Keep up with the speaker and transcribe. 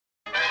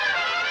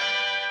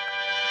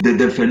The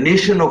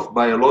definition of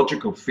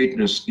biological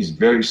fitness is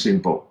very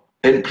simple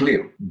and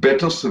clear.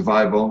 Better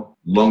survival,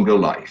 longer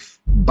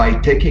life. By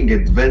taking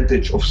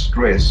advantage of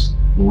stress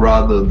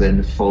rather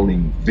than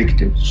falling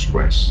victim to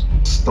stress.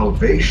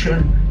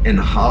 Starvation and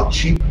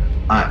hardship,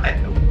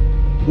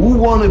 who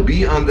want to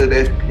be under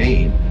that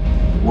pain?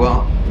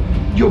 Well,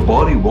 your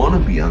body want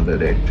to be under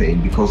that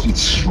pain because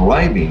it's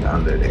thriving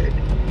under that.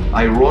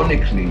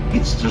 Ironically,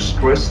 it's the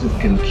stress that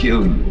can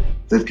kill you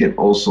that can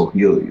also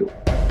heal you.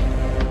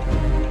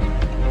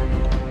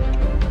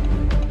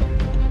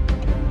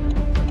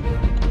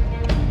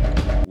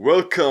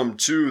 Welcome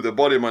to the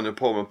Body Mind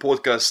Empowerment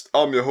Podcast.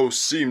 I'm your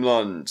host,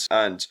 Siimland,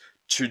 and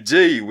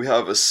today we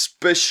have a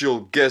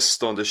special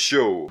guest on the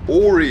show,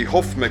 Ori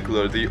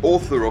Hofmekler, the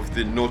author of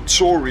the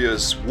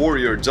notorious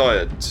Warrior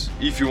Diet.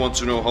 If you want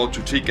to know how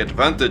to take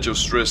advantage of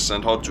stress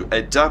and how to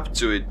adapt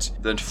to it,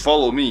 then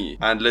follow me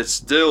and let's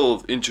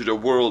delve into the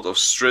world of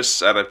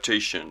stress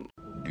adaptation.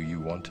 Do you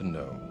want to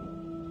know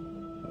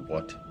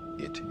what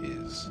it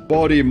is?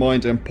 Body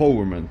Mind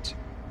Empowerment.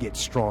 Get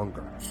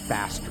stronger,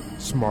 faster,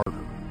 smarter,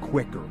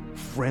 quicker,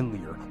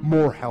 friendlier,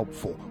 more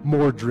helpful,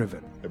 more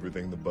driven.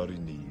 Everything the body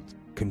needs.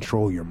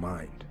 Control your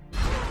mind.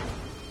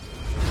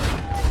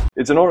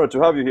 It's an honor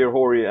to have you here,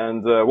 Ori,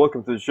 and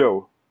welcome to the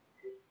show.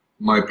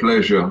 My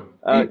pleasure.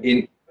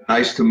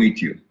 Nice to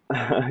meet you.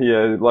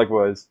 Yeah,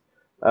 likewise.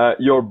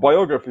 Your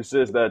biography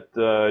says that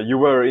you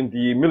were in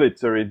the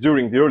military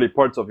during the early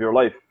parts of your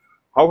life.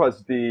 How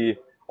has the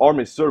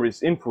Army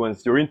service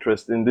influenced your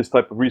interest in this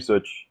type of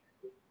research?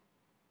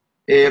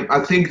 I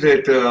think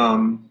that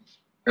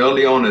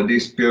early on at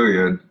this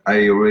period,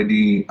 I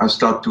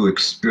start to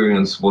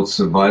experience what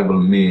survival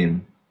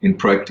mean in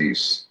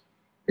practice,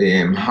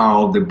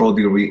 how the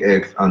body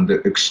reacts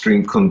under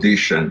extreme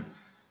condition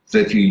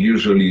that you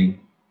usually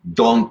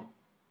don't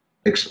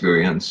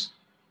experience.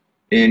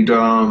 And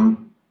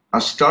I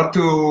start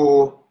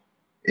to,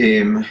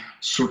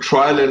 through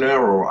trial and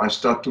error, I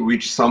start to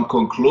reach some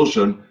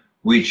conclusion,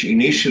 which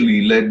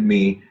initially led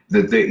me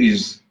that there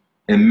is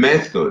a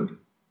method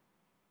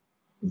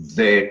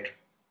that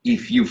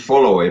if you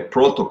follow a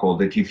protocol,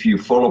 that if you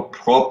follow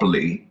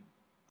properly,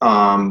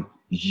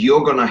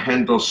 you're gonna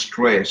handle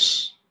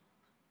stress,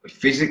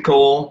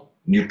 physical,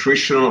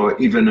 nutritional, or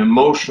even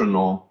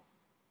emotional,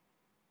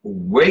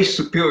 way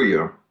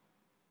superior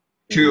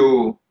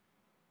to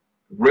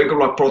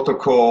regular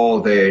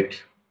protocol that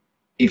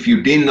if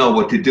you didn't know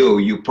what to do,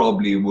 you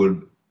probably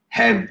would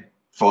have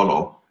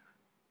follow.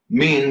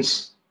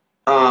 Means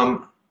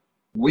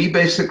we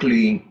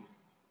basically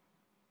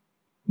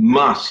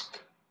must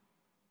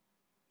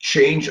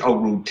change our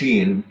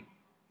routine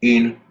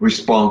in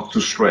response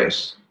to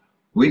stress.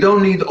 We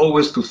don't need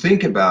always to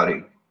think about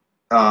it.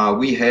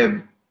 We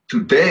have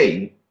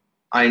today,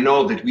 I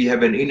know that we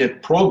have an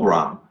innate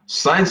program,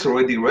 science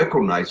already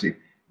recognizes it,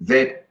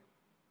 that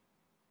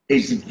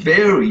is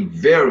very,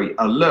 very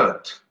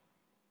alert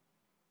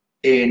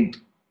and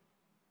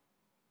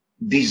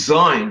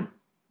designed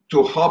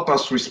to help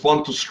us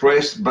respond to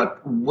stress.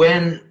 But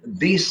when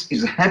this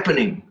is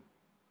happening,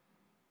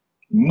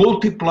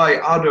 multiply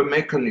other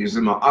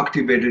mechanisms are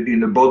activated in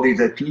the body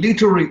that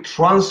literally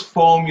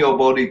transform your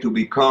body to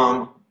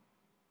become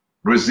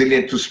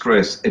resilient to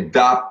stress,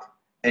 adapt,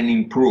 and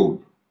improve.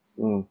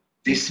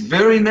 This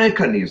very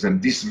mechanism,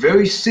 this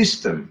very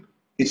system,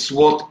 it's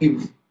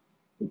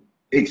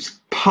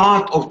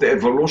part of the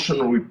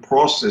evolutionary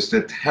process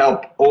that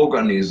help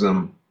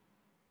organism,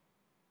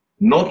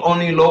 not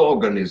only low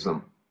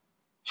organism,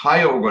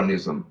 high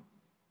organism,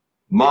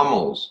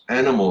 mammals,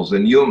 animals,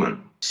 and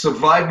human,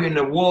 survive in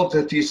a world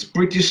that is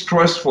pretty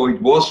stressful.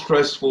 It was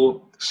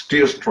stressful,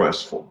 still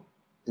stressful.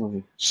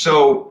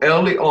 So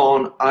early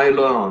on, I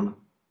learned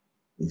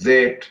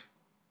that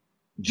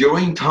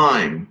during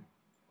time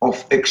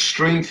of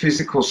extreme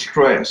physical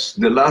stress,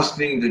 the last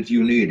thing that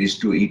you need is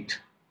to eat.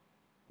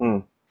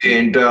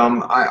 And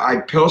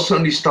I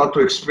personally start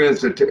to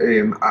experience that.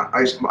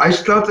 I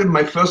started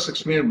my first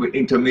experience with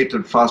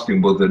intermittent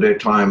fasting, but at that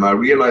time I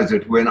realized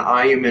that when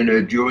I am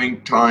during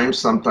time,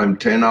 sometimes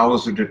 10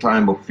 hours at a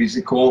time of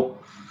physical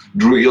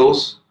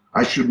drills,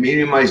 I should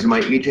minimize my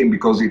eating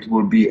because it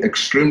will be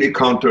extremely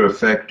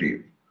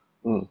counter-effective.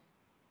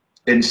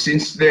 And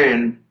since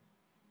then,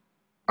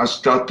 I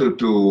started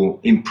to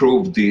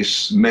improve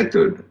this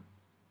method.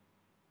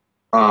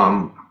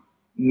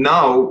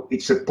 Now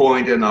it's a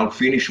point, and I'll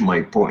finish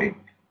my point.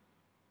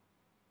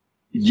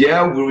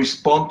 Yeah, we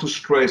respond to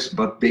stress,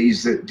 but there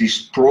is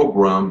this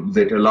program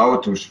that allows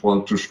us to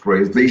respond to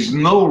stress. There is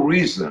no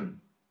reason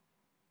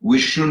we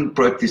shouldn't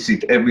practice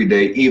it every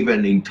day,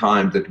 even in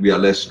time that we are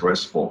less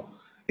stressful.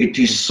 It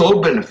is so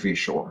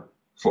beneficial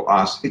for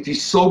us. It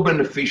is so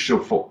beneficial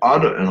for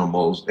other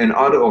animals and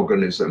other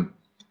organisms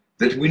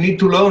that we need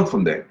to learn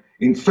from that.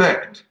 In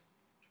fact,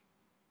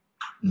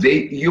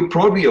 you're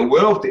probably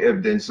aware of the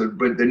evidence,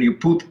 but then you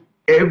put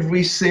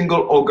every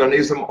single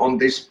organism on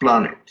this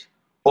planet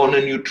on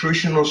a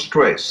nutritional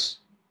stress,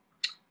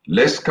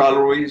 less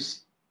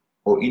calories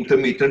or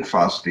intermittent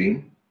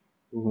fasting,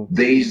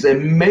 there is a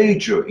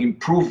major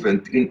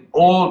improvement in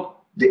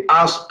all the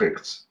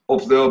aspects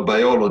of their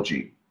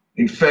biology.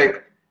 In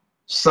fact,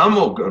 some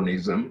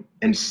organisms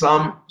and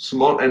some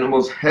small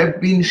animals have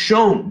been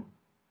shown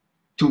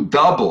to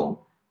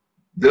double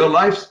their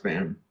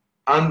lifespan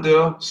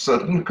under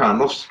certain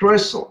kind of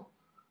stressor.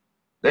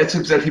 That's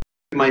exactly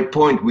my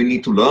point. We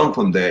need to learn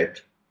from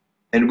that,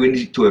 and we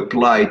need to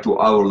apply to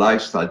our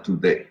lifestyle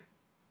today.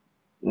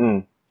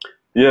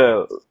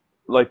 Yeah,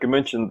 like you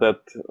mentioned,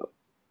 that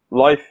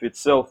life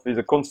itself is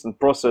a constant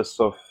process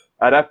of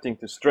adapting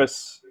to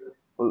stress.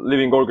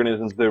 Living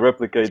organisms, they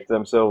replicate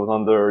themselves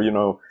under,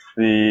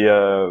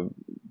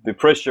 the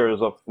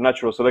pressures of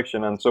natural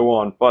selection and so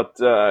on. But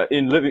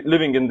in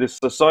living in this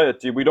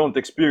society, we don't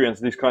experience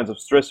these kinds of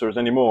stressors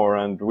anymore,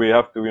 and we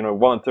have to,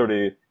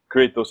 voluntarily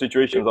create those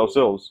situations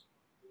ourselves.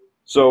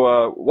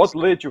 So, what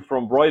led you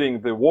from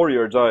writing the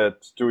Warrior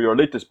Diet to your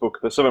latest book,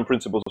 The 7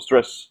 Principles of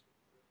Stress?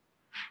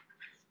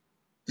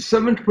 The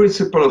seventh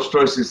principle of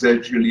stress is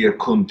actually a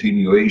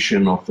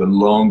continuation of a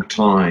long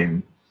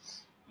time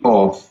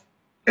of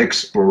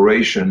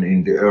exploration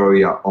in the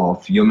area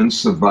of human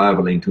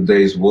survival in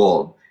today's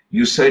world.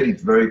 You said it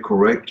very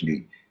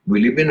correctly. We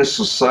live in a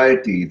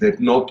society that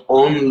not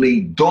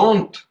only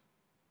don't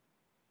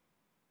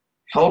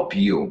help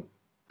you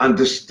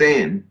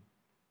understand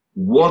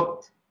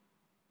what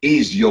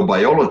is your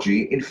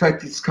biology, in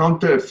fact, it's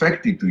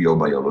counter-effective to your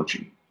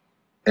biology.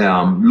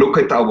 Look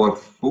at our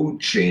food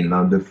chain.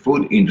 Now, the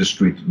food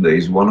industry today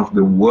is one of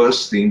the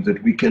worst things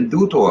that we can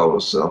do to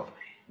ourselves.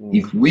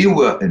 If we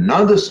were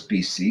another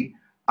species,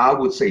 I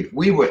would say, if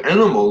we were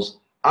animals,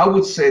 I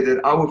would say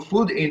that our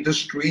food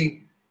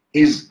industry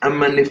is a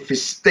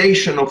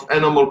manifestation of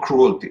animal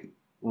cruelty.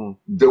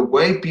 The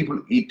way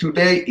people eat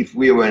today, if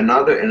we were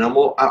another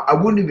animal, I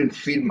wouldn't even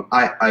feed,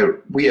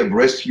 we have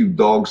rescue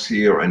dogs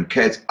here and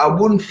cats. I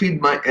wouldn't feed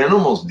my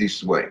animals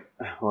this way.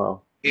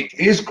 Wow. It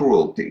is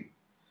cruelty.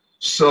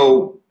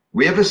 So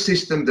we have a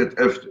system that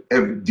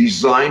have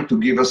designed to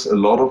give us a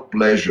lot of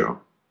pleasure.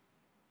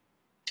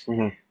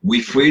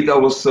 We freed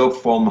ourselves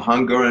from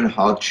hunger and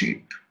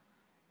hardship.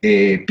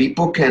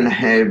 People can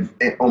have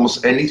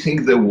almost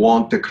anything they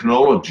want.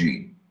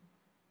 Technology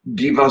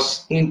give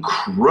us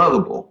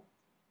incredible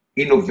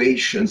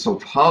innovations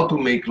of how to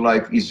make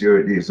life easier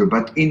and easier.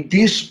 But in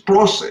this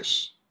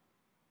process,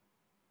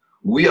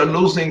 we are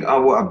losing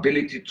our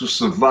ability to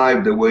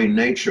survive the way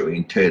nature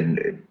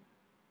intended.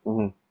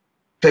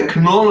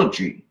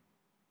 Technology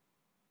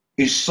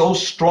is so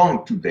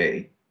strong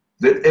today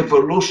that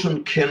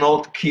evolution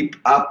cannot keep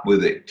up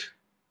with it.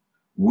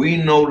 We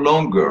no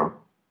longer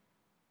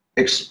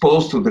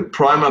exposed to the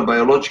primal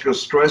biological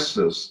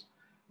stresses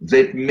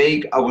that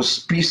make our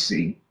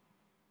species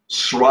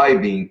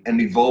thriving and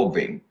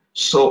evolving.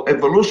 So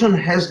evolution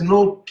has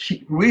no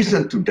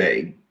reason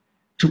today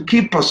to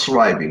keep us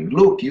thriving.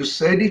 Look, you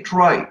said it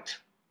right.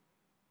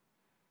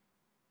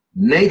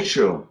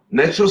 Natural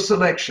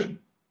selection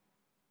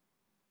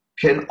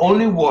can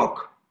only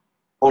work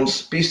on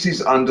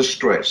species under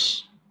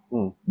stress,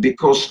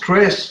 because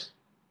stress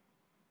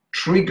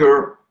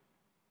trigger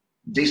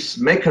this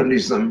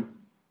mechanism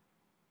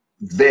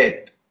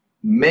that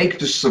make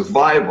the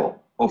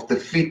survival of the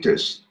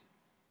fittest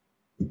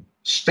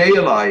stay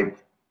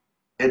alive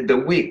and the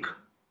weak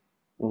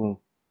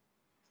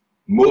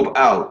move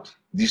out,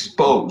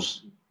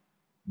 dispose.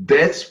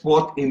 That's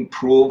what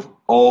improve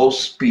all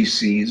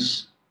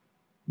species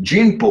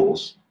gene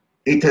pools.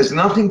 It has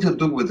nothing to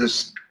do with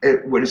this,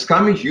 when it's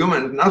coming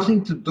human,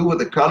 nothing to do with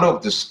the color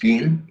of the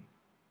skin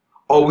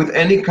or with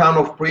any kind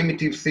of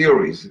primitive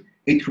theories.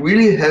 It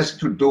really has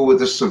to do with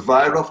the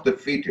survival of the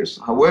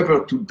fittest.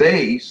 However,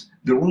 today's,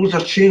 the rules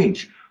are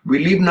changed. We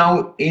live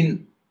now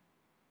in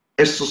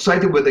a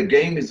society where the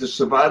game is the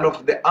survival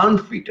of the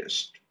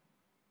unfittest.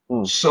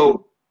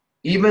 So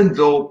even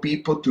though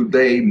people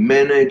today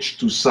manage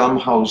to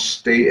somehow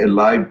stay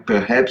alive,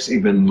 perhaps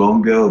even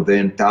longer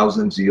than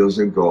thousands of years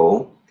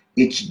ago,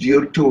 it's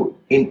due to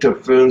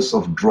interference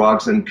of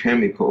drugs and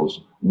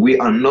chemicals. We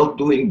are not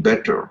doing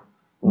better.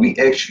 We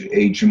actually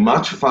age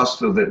much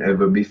faster than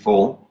ever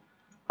before.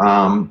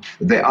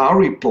 There are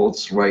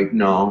reports right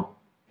now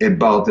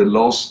about the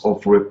loss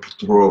of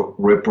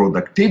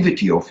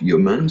reproductivity of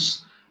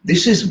humans.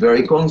 This is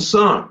very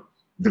concerned.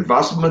 The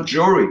vast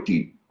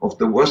majority of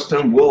the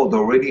Western world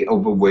already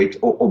overweight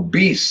or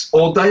obese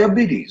or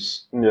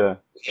diabetes. Yeah.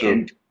 Sure.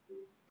 And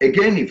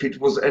again, if it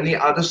was any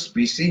other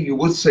species, you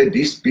would say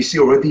this species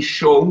already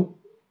show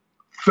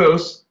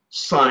first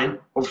sign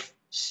of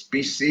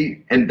species,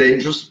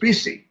 endangered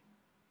species.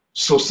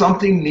 So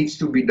something needs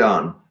to be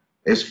done.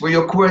 As for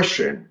your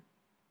question,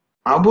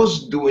 I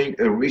was doing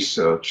a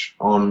research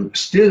on,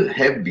 still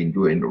have been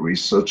doing a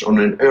research on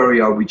an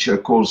area which I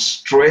call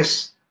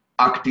stress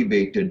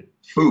activated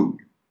food.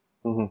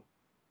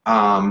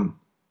 I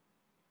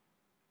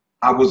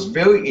was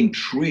very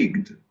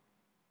intrigued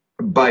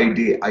by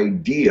the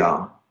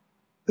idea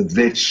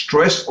that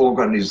stress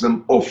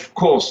organisms, of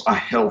course, are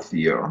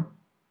healthier,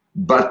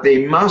 but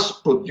they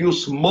must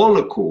produce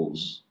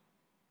molecules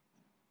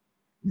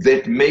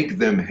that make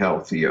them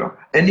healthier.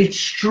 And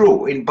it's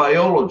true in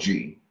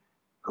biology.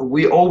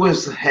 we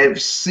always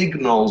have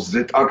signals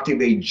that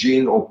activate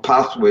gene or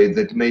pathway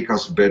that make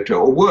us better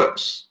or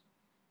worse.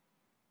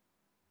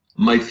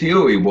 My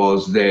theory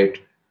was that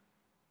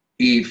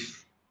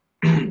if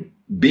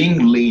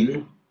being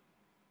lean,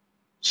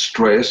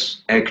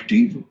 stress,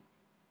 active,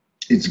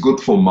 it's good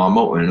for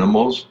mammal or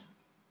animals,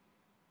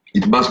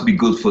 it must be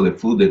good for the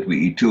food that we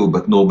eat too,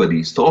 but nobody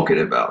is talking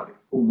about it.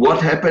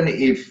 What happens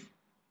if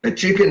a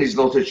chicken is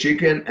not a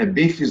chicken, a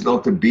beef is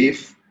not a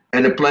beef,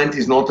 and a plant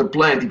is not a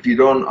plant if you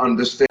don't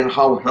understand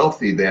how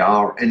healthy they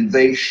are, and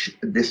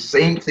the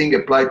same thing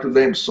apply to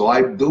them. So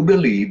I do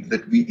believe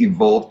that we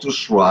evolved to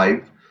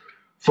thrive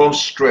from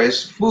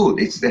stress food.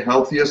 It's the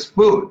healthiest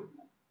food.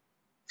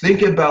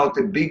 Think about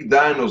a big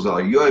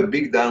dinosaur. You're a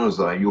big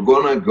dinosaur. You're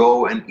gonna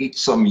go and eat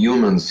some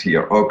humans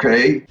here,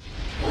 okay?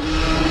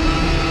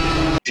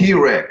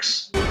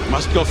 T-Rex.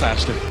 Must go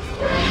faster.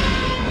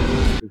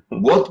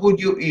 What would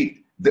you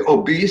eat? The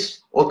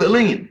obese or the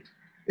lean?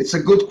 It's a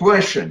good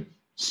question.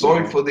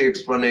 Sorry for the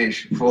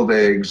explanation, for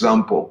the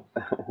example.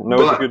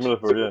 No, it's a good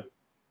metaphor, yeah.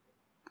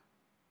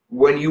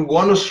 When you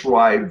want to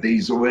thrive,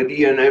 there's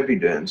already an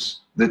evidence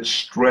that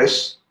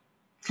stress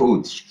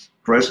foods,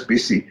 stress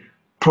PC,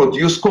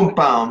 produce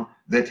compound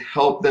that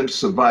help them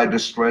survive the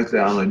stress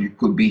they're under. It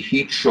could be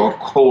heat shock,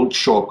 cold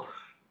shock,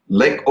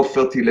 lack of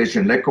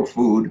fertilization, lack of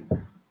food.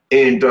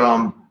 And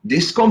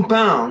this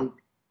compound,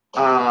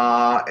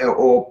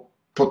 or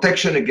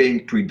protection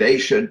against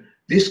predation,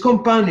 this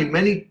compound in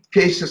many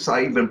cases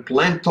are even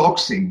plant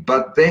toxic,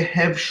 but they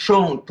have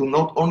shown to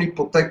not only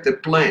protect the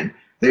plant,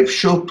 they've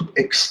shown to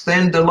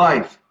extend the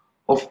life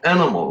of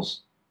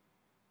animals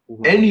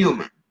and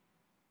humans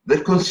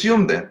that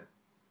consume them.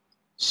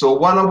 So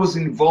while I was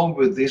involved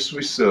with this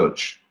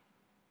research,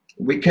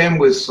 we came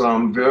with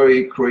some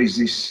very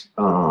crazy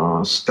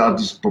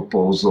studies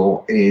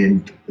proposal,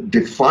 and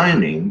the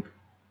finding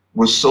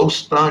was so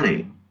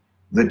stunning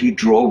that it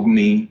drove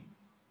me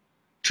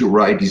to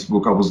write this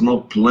book. I was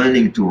not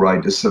planning to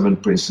write the 7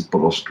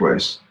 Principles of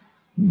Stress,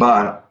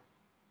 but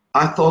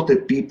I thought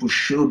that people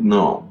should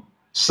know,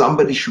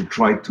 somebody should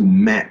try to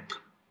map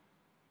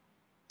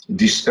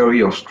this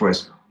area of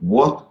stress.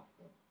 What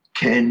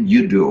can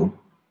you do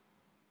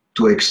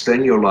to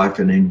extend your life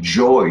and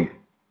enjoy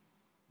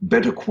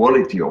better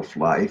quality of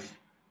life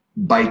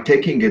by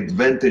taking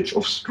advantage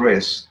of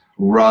stress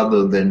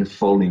rather than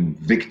falling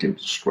victim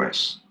to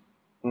stress?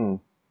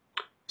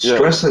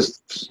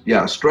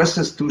 Yeah. Stress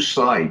has two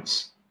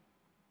sides.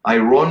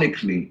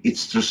 Ironically,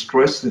 it's the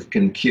stress that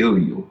can kill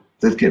you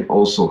that can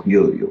also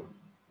heal you.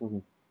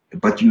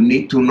 But you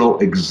need to know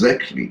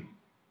exactly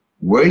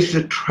where is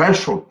the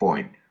threshold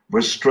point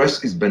where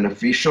stress is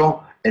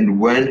beneficial and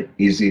when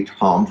is it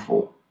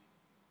harmful.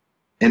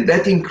 And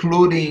that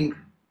including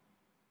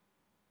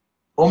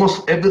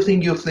almost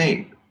everything you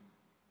think.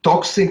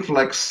 Toxic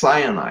like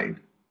cyanide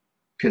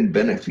can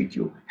benefit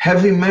you.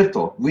 Heavy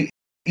metal, we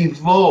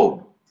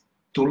evolved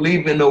to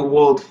live in a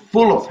world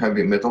full of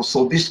heavy metal.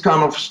 So this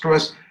kind of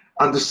stress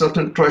under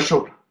certain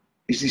threshold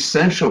is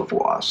essential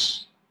for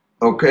us,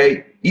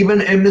 okay? Even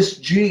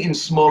MSG in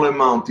small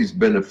amount is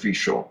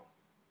beneficial.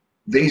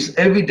 There is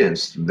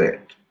evidence to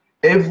that.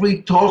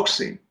 Every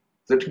toxin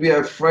that we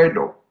are afraid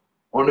of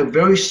on a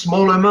very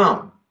small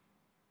amount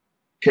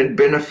can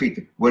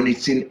benefit. When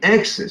it's in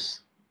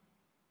excess,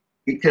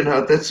 it can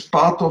hurt. That's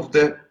part of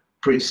the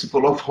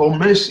principle of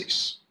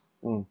hormesis.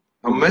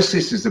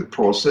 Hormesis is a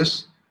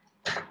process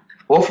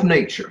of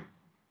nature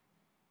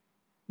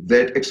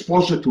that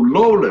exposure to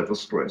low level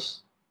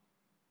stress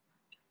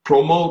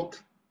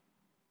promote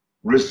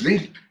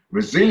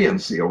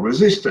resiliency or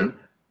resistance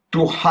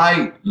to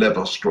high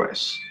level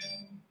stress.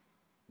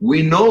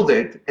 We know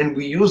that, and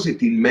we use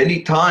it in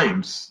many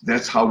times.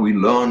 That's how we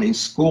learn in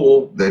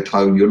school. That's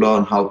how you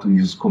learn how to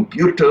use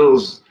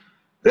computers.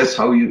 That's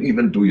how you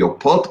even do your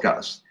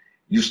podcast.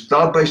 You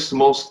start by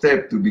small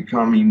step to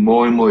becoming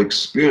more and more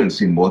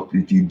experienced in what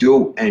you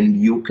do,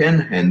 and you can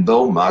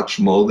handle much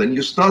more than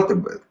you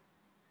started with.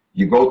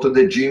 You go to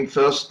the gym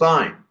first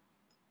time.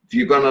 If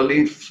you're gonna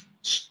lift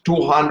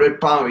 200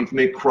 pounds, it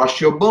may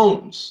crush your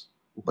bones.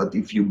 But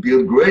if you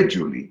build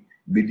gradually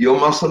with your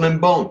muscle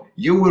and bone,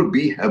 you will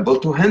be able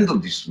to handle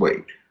this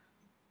weight.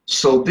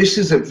 So this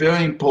is a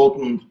very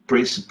important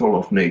principle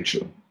of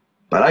nature.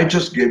 But I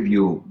just gave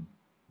you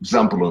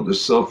example on the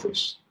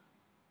surface.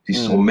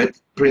 This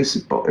hormetic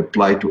principle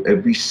apply to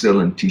every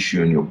cell and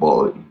tissue in your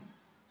body,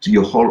 to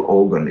your whole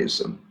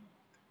organism.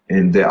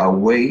 And there are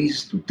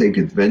ways to take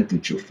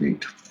advantage of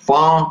it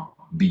far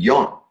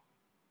beyond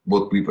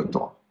what we were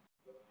taught.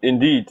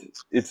 Indeed,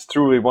 it's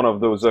truly one of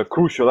those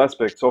crucial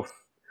aspects of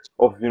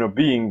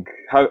being,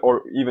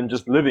 or even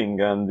just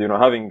living, and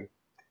having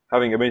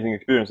amazing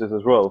experiences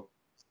as well.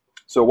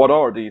 So what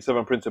are the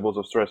 7 principles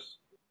of stress?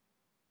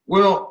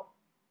 Well,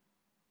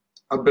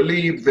 I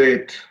believe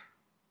that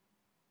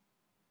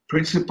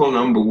principle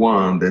number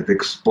 1, that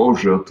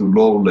exposure to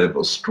low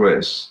level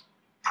stress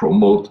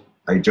promote,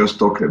 I just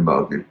talked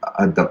about it,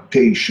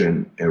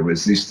 adaptation and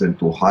resistance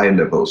to high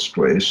level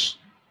stress.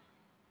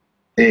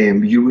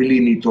 And you really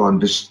need to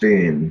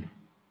understand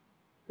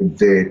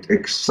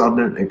that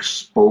sudden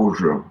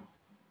exposure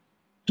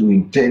to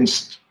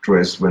intense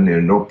stress when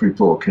you're not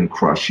prepared can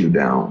crush you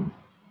down.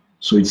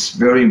 So it's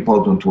very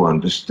important to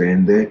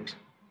understand that.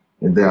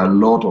 And there are a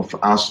lot of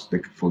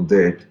aspects for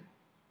that.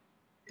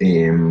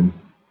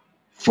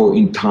 For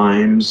in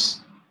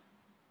times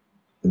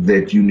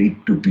that you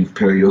need to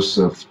prepare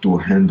yourself to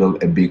handle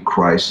a big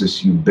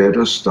crisis, you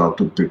better start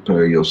to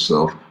prepare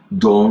yourself.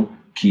 Don't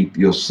keep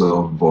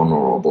yourself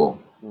vulnerable.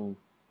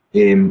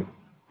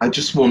 I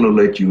just want to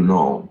let you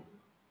know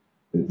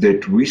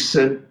that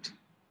recent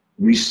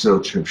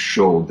research have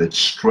shown that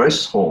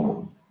stress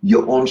hormone,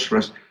 your own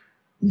stress,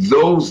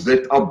 those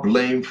that are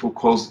blamed for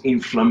cause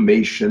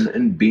inflammation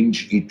and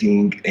binge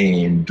eating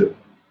and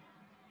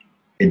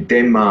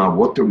edema,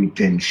 water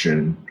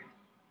retention,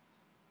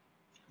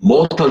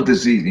 mortal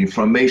disease,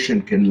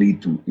 inflammation can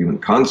lead to even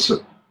cancer.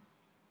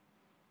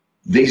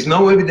 There's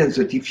no evidence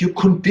that if you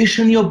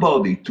condition your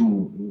body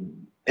to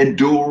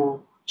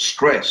endure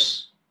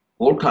stress,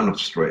 all kind of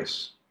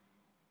stress,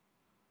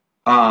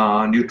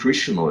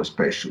 nutritional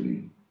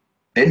especially,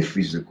 and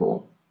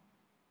physical,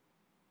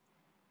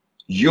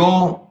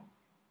 your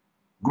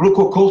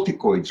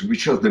glucocorticoids,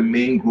 which are the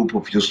main group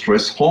of your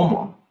stress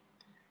hormone,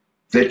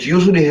 that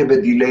usually have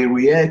a delay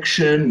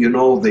reaction, you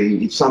know,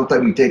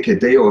 sometimes it take a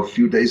day or a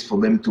few days for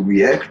them to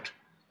react.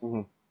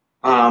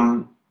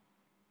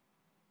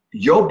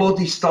 Your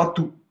body start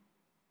to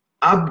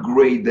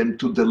upgrade them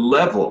to the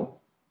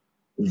level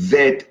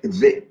that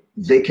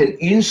they can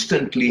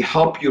instantly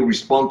help you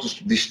respond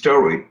to the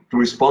steroid, to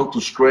respond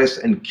to stress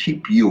and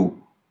keep you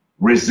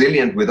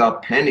resilient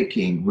without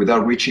panicking,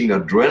 without reaching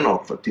adrenal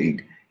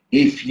fatigue,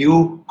 if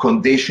you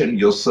condition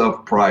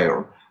yourself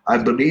prior. I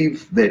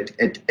believe that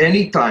at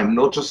any time,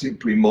 not just in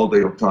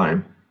primordial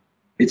time,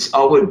 it's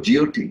our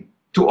duty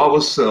to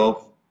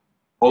ourselves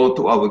or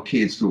to our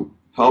kids to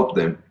help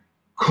them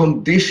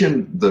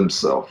condition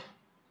themselves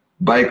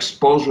by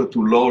exposure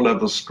to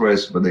low-level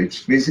stress, whether it's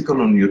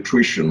physical or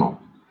nutritional,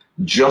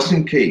 just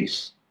in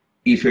case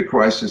if a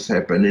crisis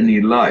happens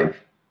in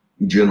life,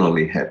 it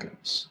generally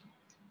happens.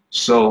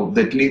 So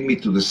that leads me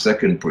to the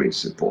second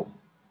principle.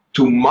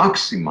 To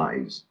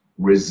maximize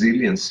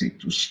resiliency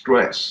to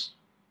stress,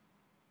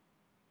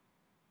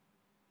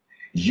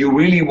 you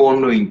really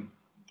want to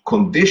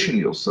condition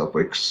yourself,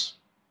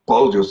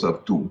 expose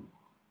yourself to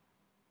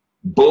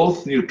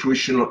both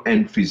nutritional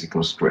and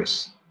physical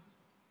stress.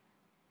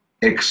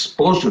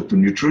 Exposure to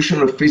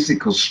nutritional and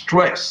physical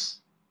stress,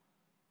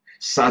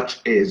 such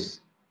as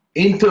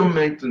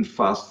intermittent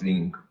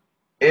fasting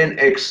and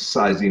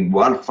exercising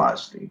while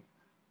fasting,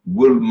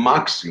 will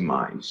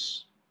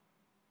maximize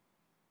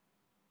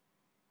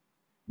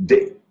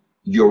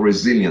your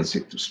resiliency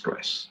to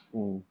stress.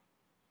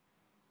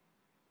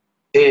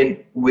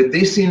 And with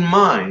this in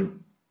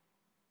mind,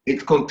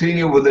 it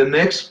continues with the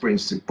next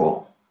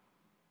principle,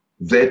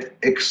 that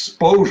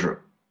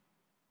exposure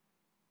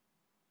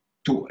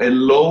to a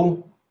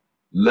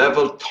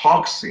low-level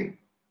toxin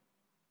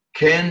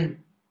can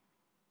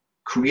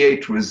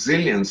create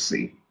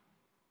resiliency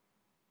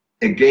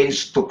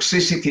against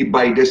toxicity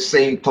by the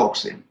same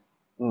toxin.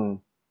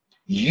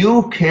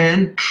 You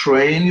can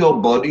train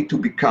your body to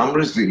become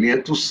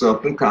resilient to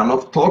certain kind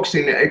of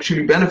toxin and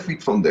actually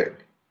benefit from that.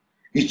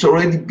 It's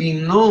already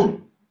been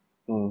known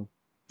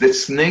that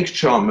snake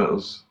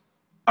charmers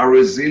are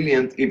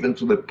resilient even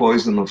to the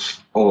poison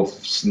of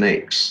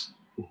snakes.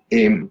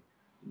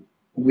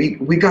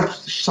 We got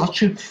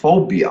such a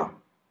phobia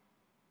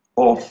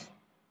of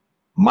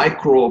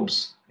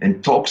microbes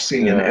and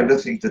toxin and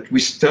everything that we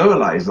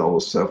sterilize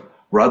ourselves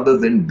rather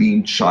than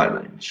being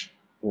challenged.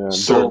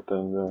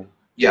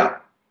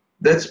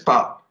 That's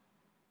part.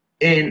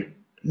 And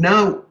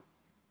now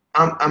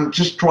I'm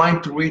just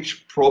trying to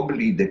reach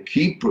probably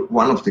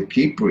one of the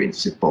key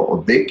principle,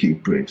 or the key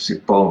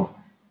principle,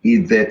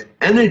 is that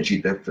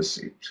energy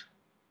deficit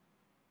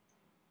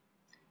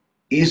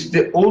is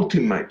the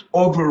ultimate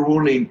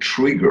overruling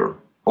trigger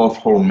of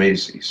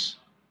hormesis.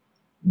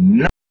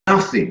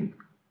 Nothing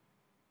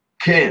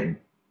can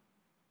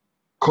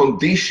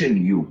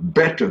condition you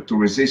better to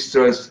resist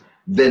stress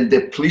than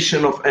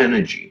depletion of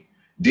energy.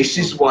 This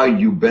is why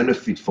you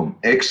benefit from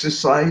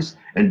exercise,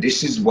 and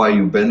this is why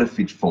you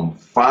benefit from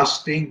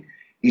fasting.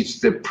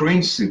 It's the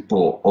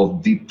principle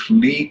of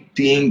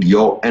depleting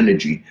your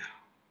energy.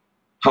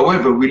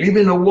 However, we live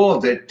in a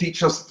world that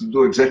teaches us to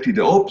do exactly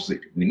the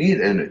opposite. We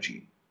need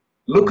energy.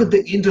 Look at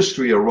the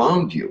industry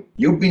around you.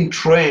 You've been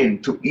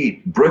trained to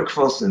eat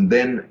breakfast and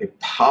then a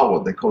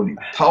power, they call it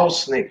power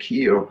snack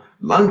here,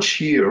 lunch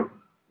here.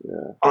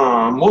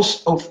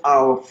 Most of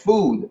our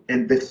food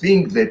and the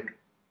things that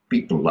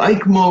people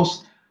like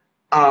most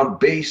are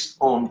based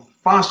on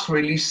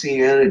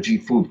fast-releasing energy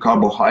food,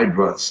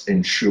 carbohydrates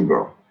and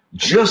sugar.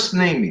 Just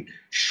name it.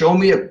 Show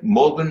me a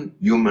modern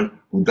human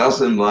who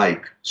doesn't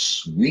like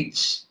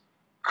sweets,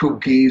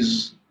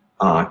 cookies,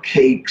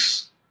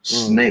 cakes,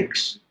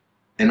 snacks,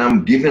 and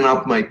I'm giving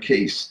up my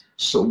case.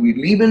 So we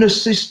live in a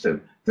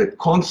system that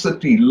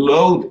constantly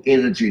load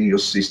energy in your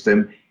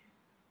system,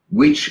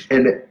 which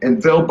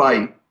and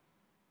thereby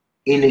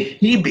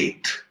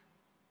inhibit,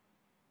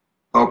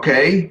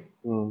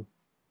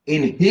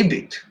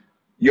 inhibit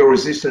your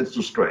resistance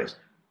to stress.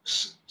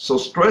 So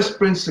stress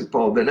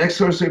principle, the next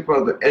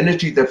principle, the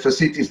energy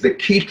deficit is the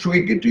key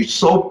trigger. It's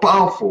so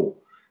powerful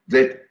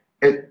that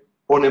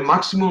on a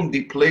maximum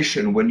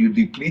depletion, when you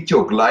deplete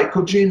your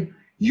glycogen,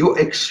 you're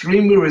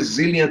extremely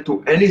resilient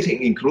to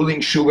anything,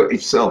 including sugar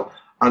itself.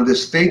 And the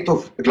state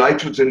of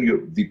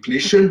glycogen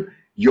depletion,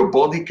 your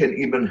body can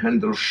even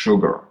handle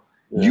sugar.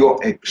 Yeah.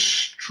 You're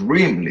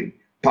extremely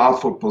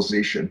powerful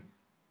position.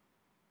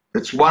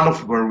 That's one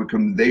of my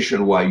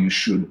recommendations why you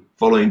should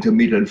follow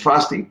intermittent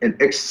fasting and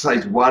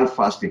exercise while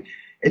fasting.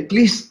 At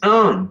least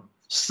earn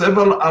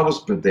several hours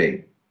per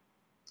day,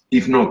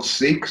 if not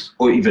 6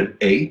 or even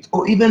 8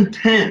 or even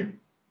 10,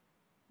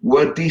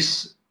 where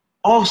this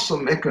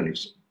awesome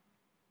mechanism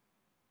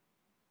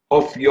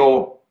of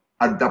your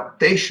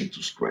adaptation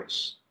to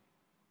stress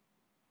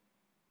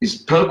is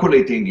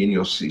percolating in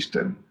your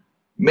system.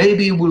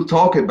 Maybe we'll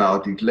talk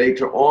about it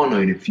later on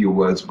in a few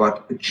words,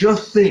 but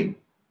just think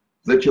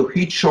that your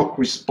heat shock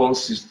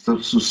response is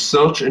to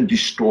search and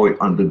destroy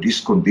under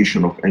this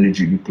condition of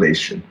energy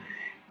depletion.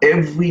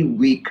 Every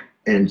weak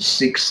and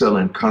sick cell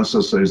and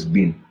cancer cell has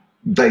been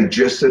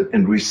digested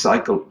and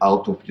recycled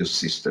out of your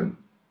system.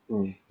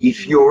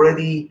 If you're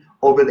already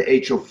over the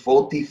age of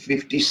 40,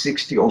 50,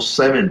 60, or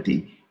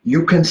 70,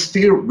 you can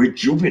still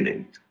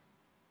rejuvenate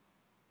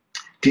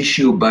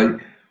tissue by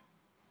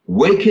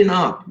waking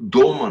up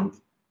dormant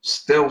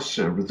stem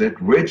cells that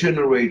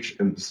regenerate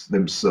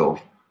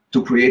themselves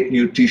to create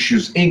new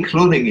tissues,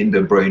 including in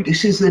the brain.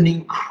 This is an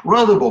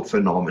incredible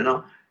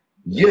phenomenon,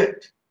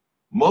 yet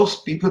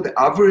most people, the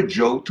average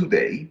Joe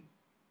today,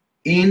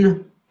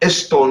 in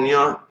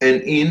Estonia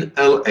and in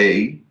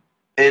LA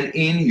and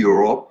in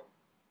Europe,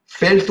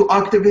 fail to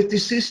activate the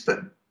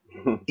system.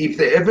 If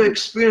they ever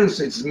experience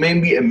it, it's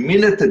maybe a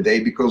minute a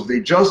day because they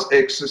just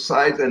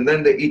exercise and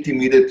then they eat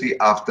immediately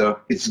after,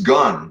 it's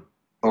gone,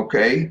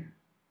 okay?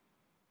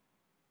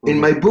 In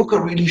my book, I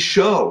really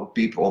show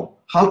people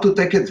how to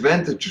take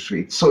advantage of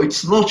it. So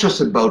it's not just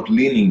about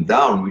leaning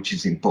down, which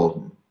is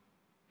important.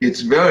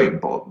 It's very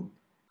important.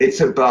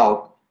 It's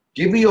about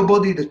giving your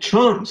body the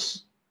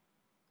chance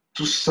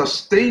to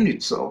sustain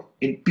itself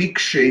in peak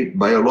shape,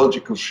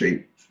 biological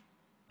shape,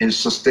 and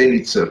sustain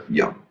itself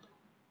young.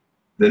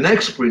 The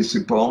next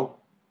principle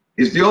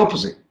is the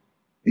opposite.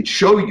 It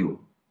shows you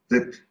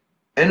that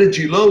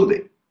energy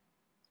loading,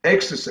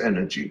 excess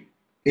energy,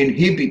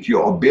 inhibit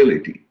your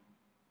ability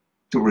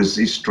to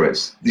resist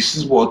stress. This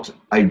is what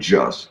I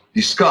just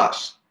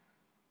discussed.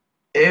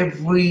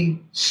 Every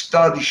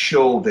study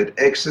shows that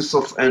excess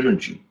of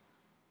energy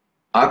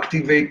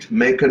activate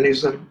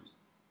mechanism,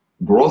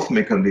 growth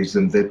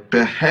mechanism that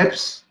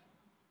perhaps,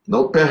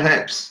 not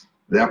perhaps,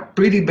 they are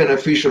pretty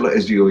beneficial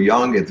as you're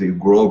young, as you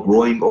grow.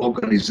 Growing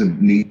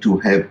organisms need to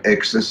have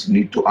access,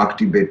 need to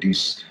activate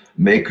this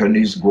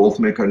mechanism, growth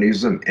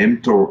mechanism,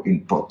 mTOR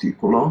in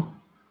particular.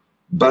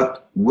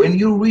 But when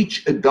you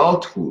reach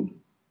adulthood,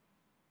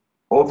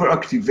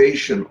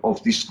 overactivation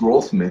of this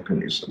growth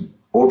mechanism,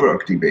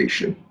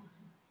 overactivation,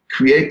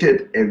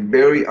 created a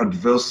very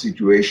adverse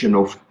situation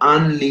of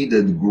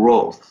unneeded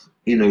growth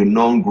in a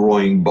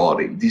non-growing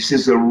body. This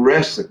is a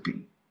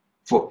recipe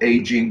for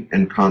aging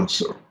and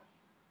cancer.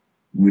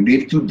 We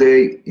live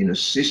today in a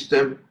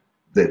system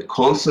that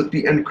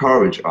constantly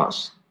encourages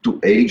us to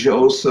age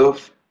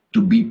ourselves,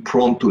 to be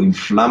prone to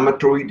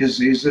inflammatory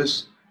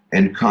diseases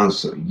and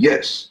cancer.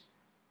 Yes,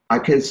 I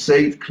can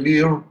say it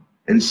clear,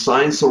 and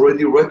science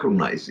already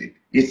recognizes it.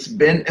 It's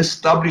been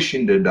established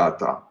in the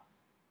data.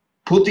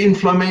 Put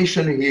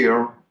inflammation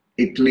here,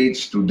 it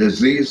leads to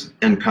disease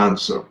and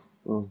cancer.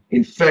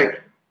 In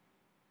fact,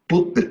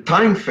 put the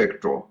time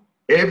factor,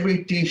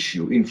 every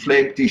tissue,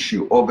 inflamed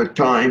tissue over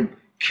time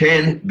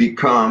can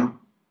become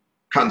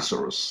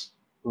cancerous.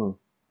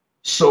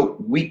 So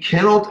we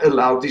cannot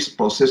allow this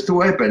process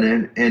to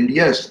happen. And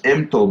yes,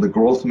 mTOR, the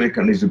growth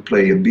mechanism,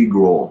 play a big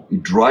role.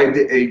 It drives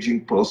the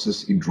aging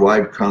process, it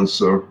drives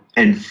cancer,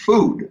 and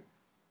food,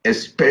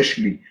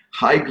 especially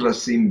high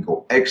glycemic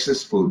or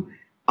excess food,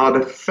 are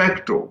the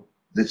factor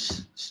that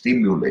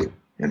stimulate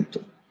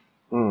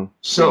mTOR.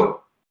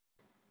 So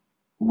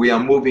we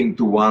are moving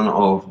to one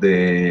of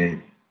the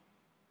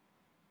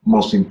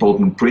most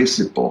important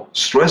principles.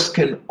 Stress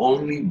can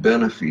only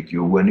benefit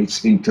you when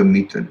it's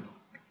intermittent.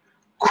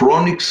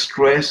 Chronic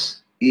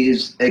stress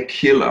is a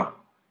killer.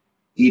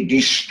 It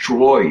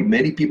destroys.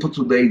 Many people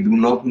today do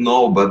not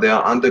know, but they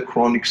are under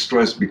chronic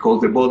stress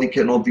because the body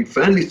cannot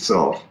defend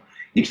itself.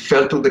 It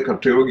fell to the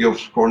category of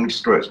chronic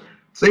stress.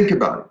 Think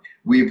about it.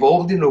 We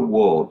evolved in a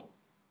world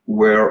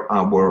where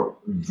our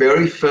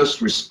very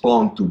first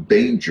response to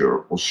danger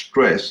or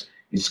stress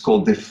is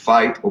called the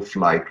fight or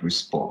flight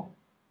response.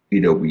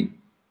 Either we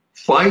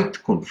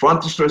fight,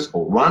 confront the stress,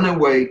 or run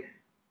away.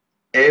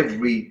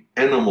 Every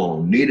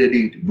animal needed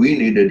it, we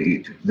needed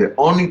it.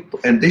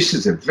 And this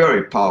is a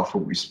very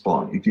powerful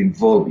response. It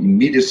involved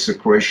immediate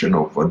secretion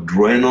of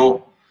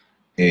adrenal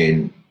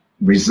and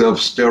reserve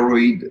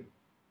steroid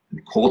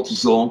and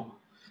cortisol,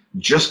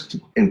 just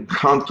to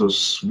encounter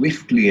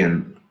swiftly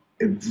and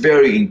a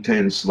very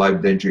intense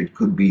life danger. It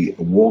could be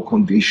a war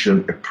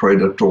condition, a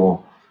predator,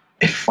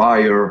 a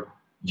fire,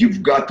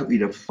 you've got to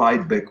either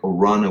fight back or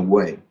run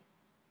away.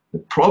 The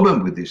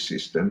problem with this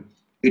system,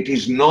 it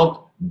is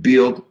not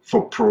built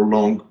for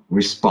prolonged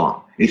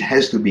response. It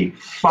has to be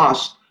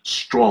fast,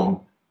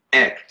 strong,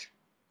 act.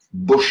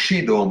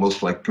 Bushido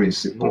almost like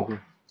principle.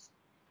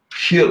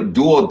 Kill,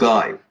 do or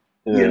die,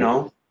 you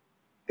know?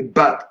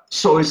 But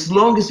so as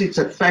long as it's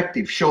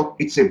effective,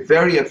 it's a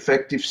very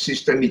effective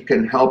system. It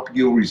can help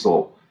you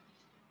resolve.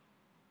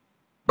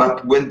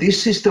 But when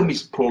this system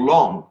is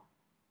prolonged,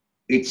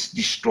 it's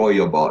destroy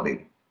your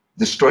body.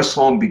 The stress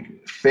hormone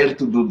fail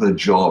to do the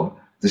job.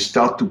 They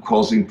start to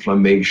cause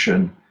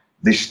inflammation.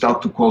 They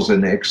start to cause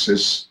an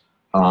excess.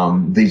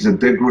 There's a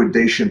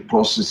degradation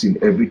process in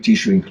every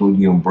tissue,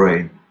 including your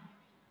brain.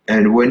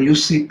 And when you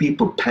see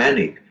people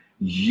panic,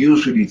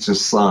 usually it's a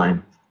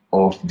sign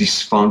of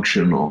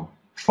dysfunctional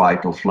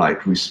fight or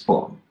flight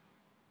response.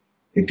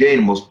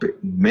 Again,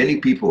 many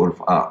people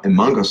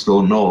among us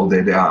don't know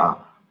that they are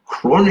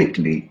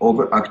chronically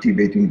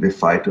overactivating the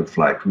fight or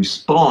flight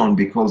response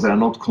because they are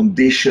not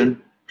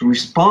conditioned to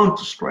respond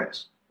to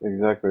stress.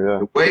 Exactly, yeah.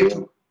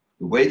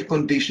 The way to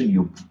condition,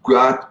 you've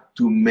got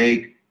to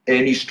make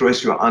any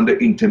stress you're under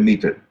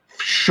intermittent,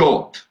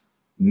 short,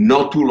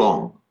 not too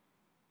long,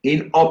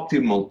 in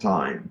optimal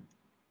time.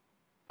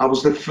 I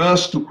was the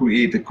first to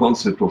create the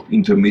concept of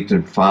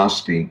intermittent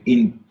fasting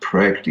in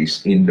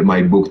practice in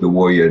my book, The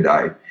Warrior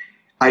Diet.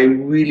 I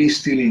really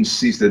still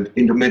insist that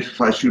intermittent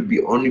fast should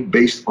be only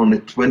based on a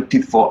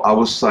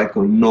 24-hour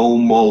cycle, no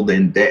more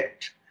than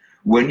that.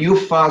 When you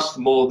fast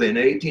more than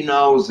 18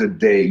 hours a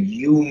day,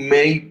 you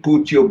may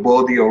put your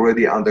body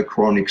already under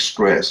chronic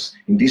stress,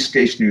 in this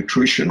case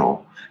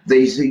nutritional. There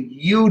is a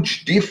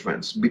huge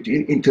difference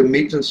between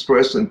intermittent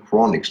stress and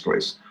chronic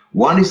stress.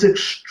 One is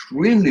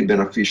extremely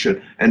beneficial,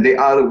 and the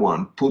other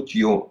one put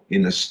you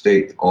in a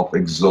state of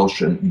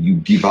exhaustion. You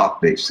give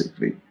up,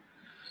 basically.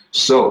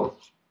 So,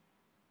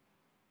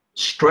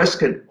 stress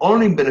can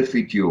only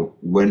benefit you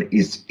when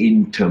it's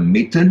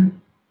intermittent.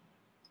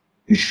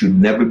 It should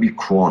never be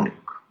chronic.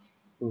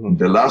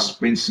 The last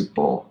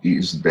principle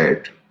is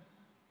that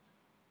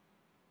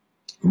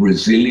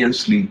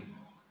resiliency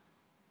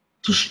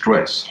to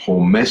stress,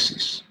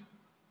 hormesis,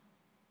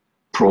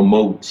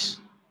 promotes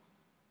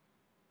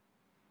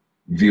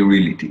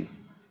virility.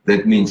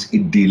 That means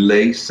it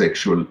delays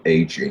sexual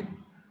aging.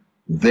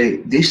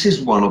 This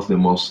is one of the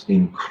most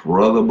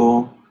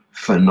incredible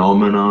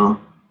phenomena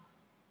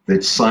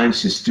that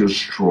science is still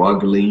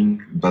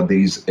struggling, but there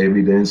is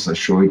evidence, I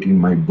show it in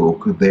my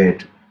book,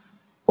 that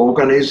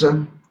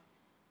organisms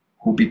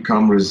who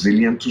become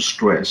resilient to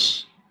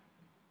stress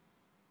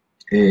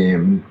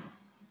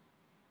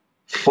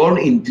fall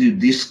into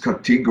this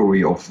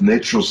category of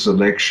natural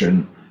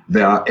selection.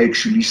 They are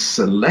actually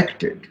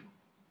selected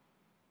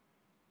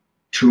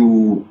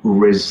to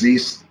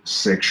resist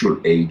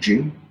sexual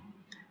aging.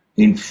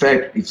 In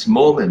fact, it's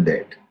more than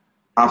that.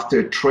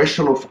 After a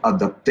threshold of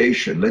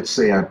adaptation, let's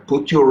say I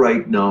put you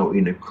right now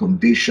in a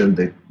condition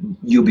that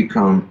you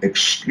become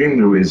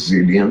extremely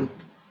resilient,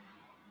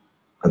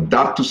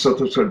 adapt to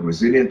certain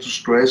resilient to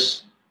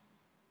stress,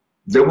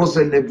 there was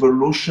an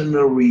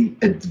evolutionary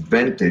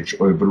advantage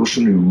or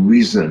evolutionary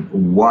reason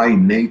why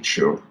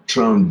nature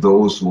turned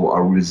those who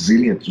are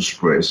resilient to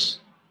stress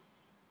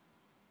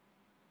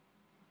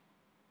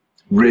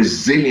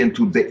resilient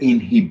to the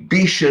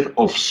inhibition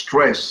of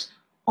stress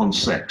on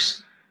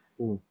sex.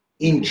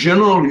 In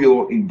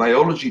general, in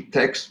biology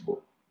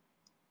textbook,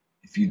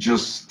 if you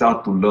just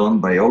start to learn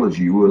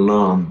biology, you will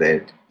learn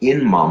that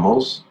in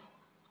mammals,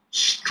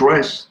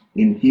 stress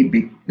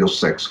inhibits your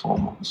sex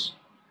hormones.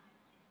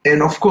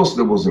 And of course,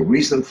 there was a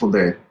reason for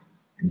that.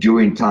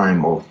 During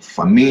time of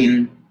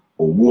famine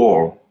or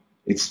war,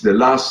 it's the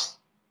last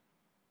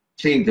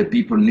thing that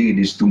people need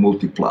is to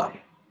multiply.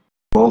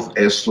 Both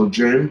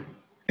estrogen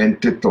and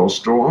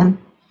testosterone,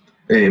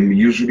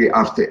 usually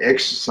after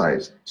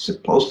exercise,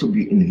 supposed to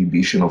be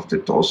inhibition of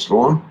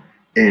testosterone,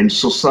 and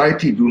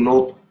society do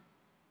not,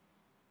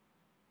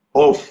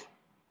 of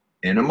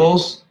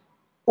animals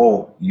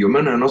or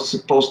human are not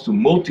supposed to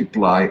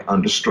multiply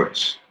under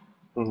stress.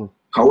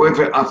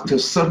 However, after a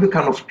certain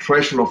kind of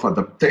threshold of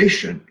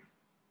adaptation,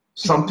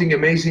 something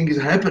amazing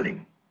is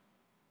happening.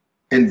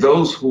 And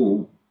those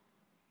who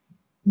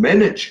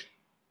manage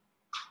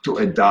to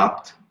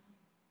adapt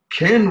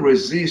can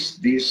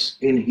resist this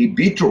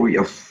inhibitory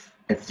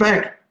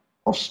effect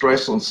of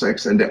stress on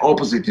sex, and the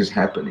opposite is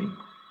happening.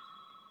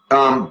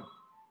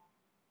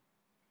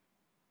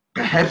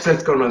 Perhaps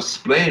that's going to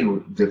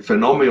explain the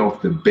phenomenon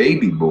of the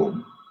baby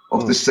boom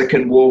of the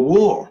Second World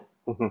War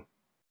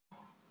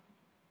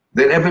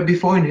than ever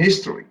before in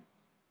history.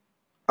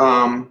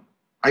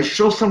 I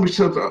show some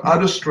research on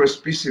other stress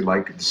species,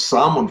 like the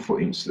salmon, for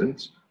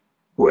instance,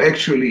 who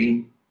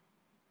actually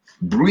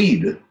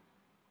breed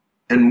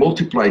and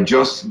multiply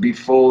just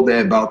before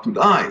they're about to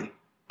die.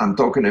 I'm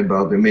talking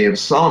about the male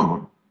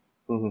salmon.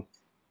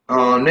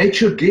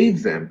 Nature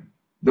gave them,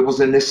 there was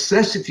a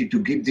necessity to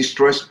give this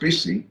stress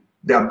species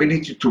the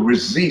ability to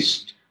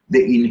resist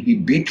the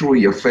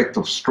inhibitory effect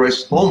of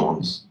stress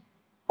hormones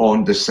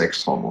on the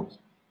sex hormones.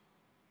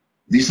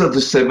 These are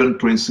the 7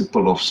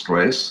 principles of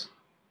stress.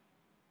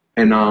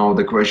 And now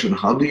the question,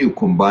 how do you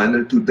combine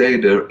it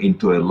together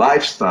into a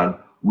lifestyle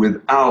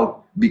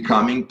without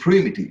becoming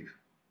primitive?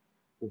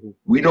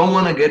 We don't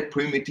want to get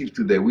primitive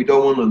today. We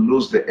don't want to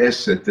lose the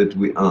asset that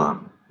we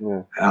earn.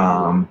 Yeah.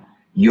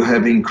 You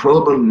have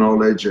incredible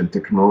knowledge and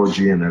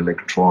technology and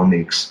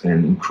electronics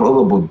and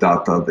incredible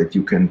data that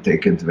you can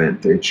take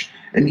advantage.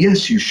 And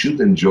yes, you should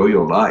enjoy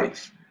your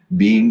life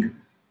being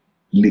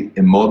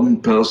a modern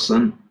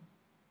person,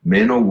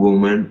 man or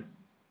woman,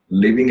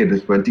 living in the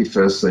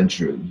 21st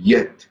century,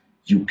 yet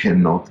you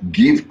cannot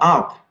give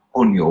up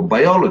on your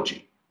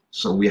biology.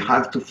 So we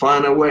have to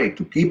find a way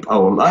to keep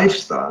our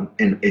lifestyle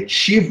and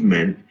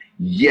achievement,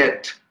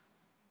 yet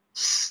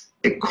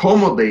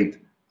accommodate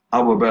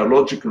our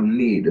biological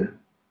need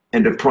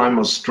and the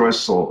primal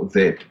stressor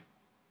that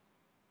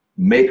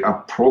make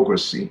us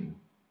progressing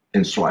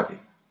and thriving.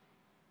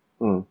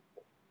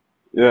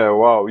 Yeah,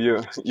 wow,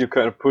 you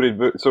kind of put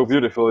it so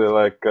beautifully,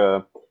 like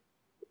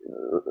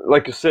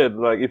you said,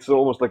 like it's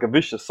almost like a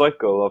vicious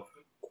cycle of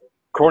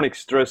chronic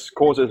stress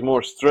causes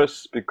more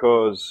stress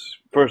because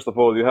first of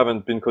all you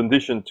haven't been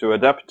conditioned to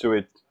adapt to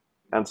it,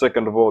 and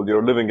second of all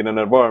you're living in an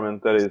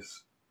environment that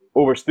is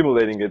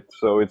overstimulating it,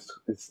 so it's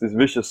this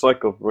vicious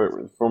cycle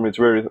from it's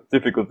very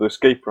difficult to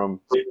escape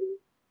from.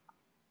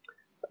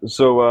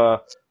 So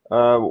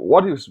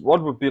what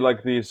would be like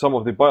some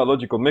of the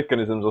biological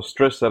mechanisms of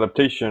stress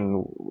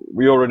adaptation?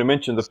 We already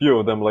mentioned a few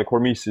of them, like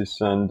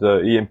hormesis and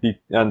EMP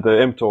and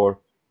mTOR.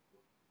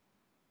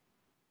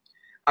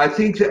 I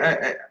think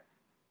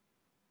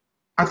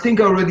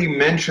I already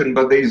mentioned,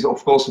 but there is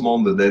of course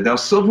more than that. There are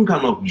certain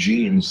kind of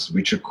genes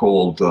which are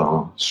called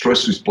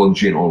stress response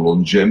gene or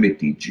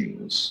longevity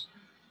genes.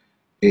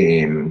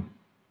 And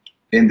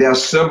there are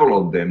several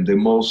of them. The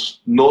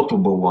most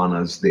notable one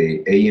is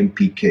the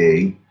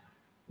AMPK,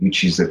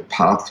 which is a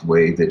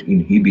pathway that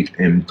inhibit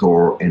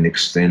mTOR and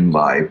extend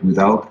life.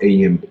 Without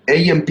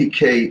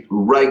AMPK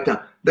right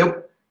now,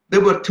 there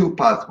were two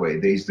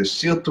pathways. There is the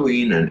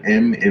sirtuin and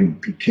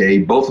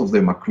MMPK. Both of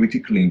them are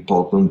critically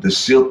important. The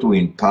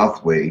sirtuin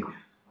pathway,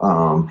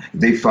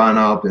 they found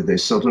out that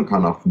there's certain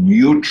kind of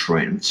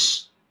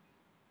nutrients,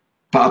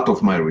 part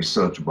of my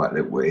research, by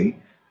the way,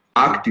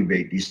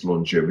 activate this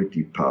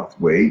longevity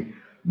pathway.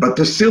 But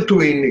the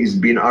sirtuin is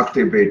being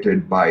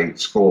activated by,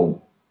 it's called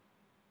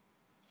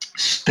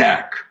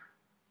STAC,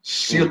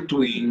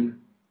 sirtuin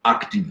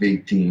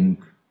activating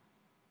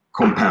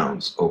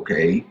compounds,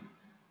 okay?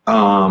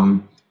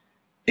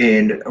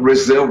 And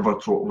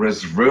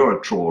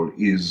resveratrol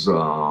is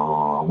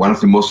one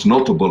of the most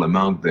notable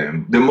among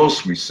them, the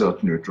most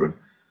researched nutrient.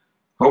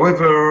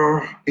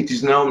 However, it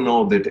is now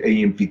known that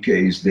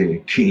AMPK is the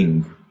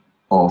king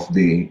of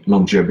the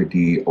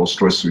longevity or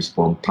stress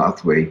response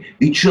pathway.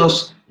 It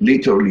just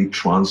literally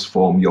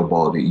transforms your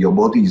body. Your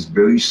body is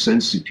very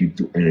sensitive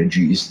to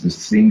energy. It's the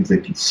thing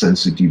that it's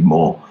sensitive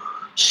more.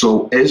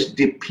 So as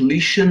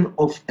depletion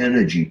of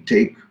energy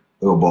take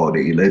your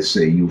body, let's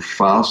say you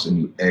fast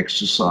and you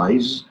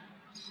exercise,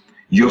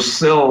 your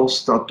cells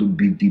start to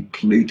be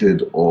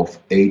depleted of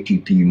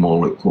ATP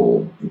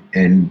molecule,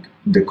 and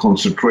the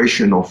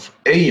concentration of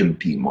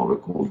AMP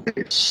molecule,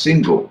 the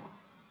single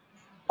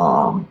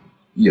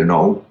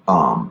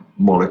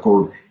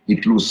molecule,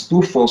 it loses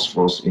 2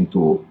 phosphorus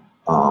into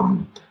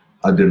AMP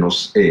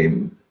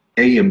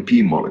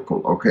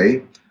molecule,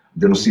 okay?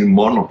 Adenosine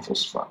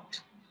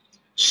monophosphate.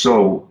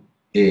 So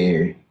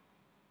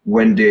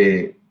when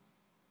the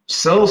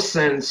cell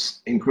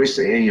sends increased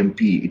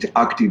AMP, it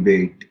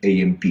activates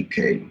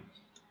AMPK.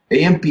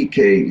 AMPK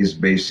is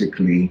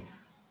basically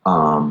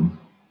an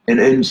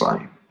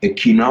enzyme, a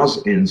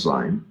kinase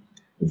enzyme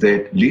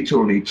that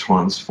literally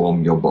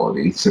transforms your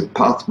body. It's a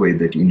pathway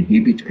that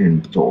inhibits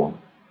mTOR,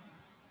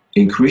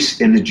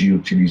 increase energy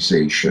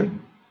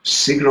utilization,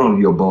 signal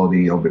your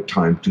body over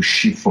time to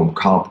shift from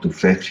carb to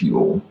fat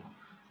fuel.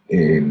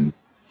 And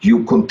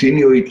you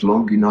continue it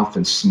long enough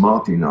and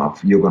smart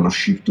enough, you're going to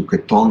shift to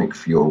ketonic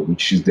fuel,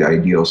 which is the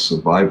ideal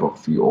survival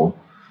fuel.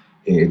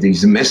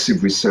 There's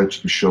massive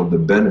research to show the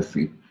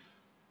benefit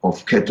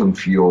of keton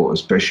fuel,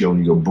 especially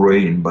on your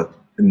brain, but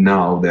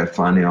now they're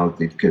finding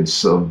out it can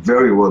serve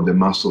very well the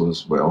muscle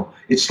as well.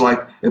 It's like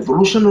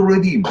evolution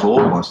already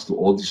evolved us to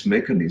all these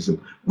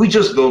mechanisms. We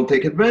just don't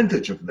take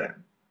advantage of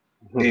them.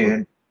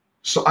 And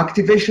so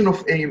activation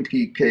of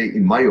AMPK,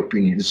 in my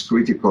opinion, is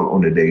critical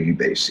on a daily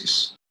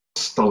basis.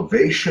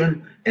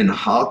 Starvation and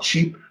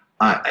hardship,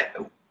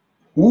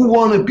 who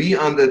want to be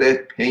under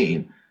that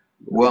pain?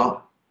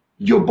 Well,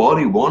 your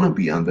body want to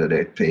be under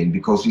that pain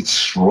because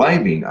it's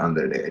thriving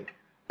under that.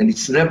 And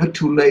it's never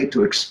too late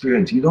to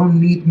experience. You don't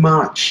need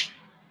much.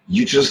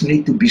 You just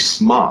need to be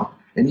smart.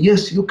 And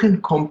yes, you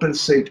can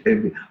compensate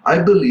I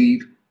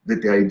believe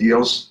that the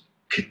ideal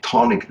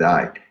ketonic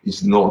diet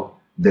is not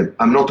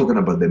I'm not talking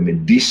about the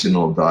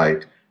medicinal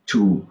diet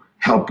to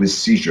help with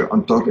seizure.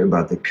 I'm talking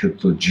about the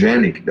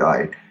ketogenic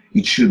diet.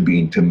 It should be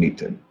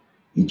intermittent.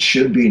 It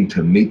should be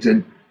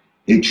intermittent.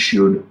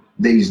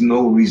 There is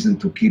no reason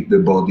to keep the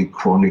body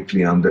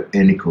chronically under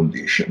any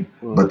condition.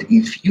 But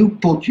if you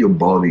put your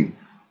body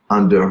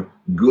under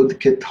good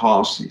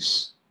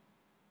ketosis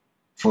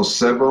for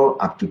several,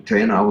 up to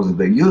 10 hours a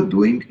day, you're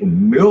doing a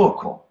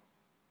miracle.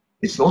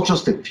 It's not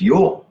just a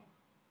fuel.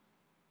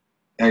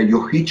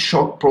 Your heat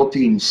shock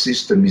protein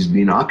system is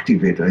being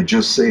activated. I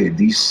just say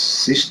this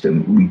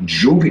system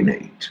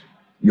rejuvenate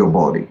your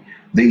body.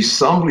 There is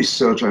some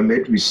research I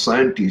met with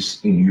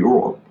scientists in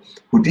Europe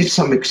who did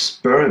some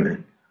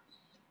experiment,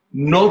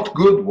 not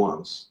good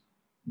ones,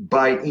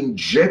 by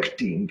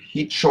injecting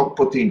heat shock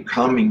protein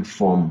coming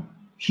from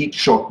heat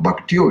shock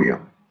bacteria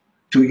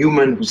to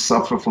humans who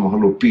suffer from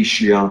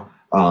alopecia,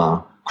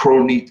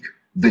 chronic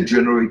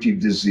degenerative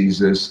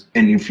diseases,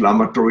 and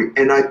inflammatory.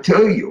 And I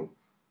tell you,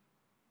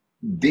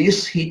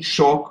 this heat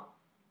shock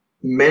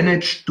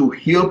managed to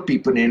heal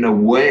people in a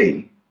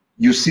way,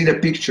 you see the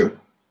picture,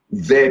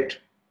 that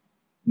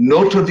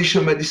no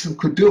traditional medicine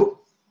could do.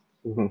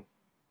 Mm-hmm.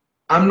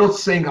 I'm not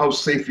saying how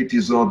safe it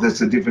is or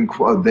that's a different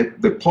quality.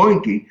 The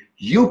point is,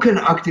 you can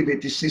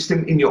activate the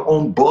system in your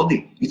own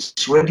body.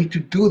 It's ready to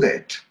do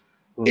that.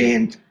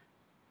 Mm-hmm.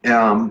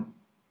 And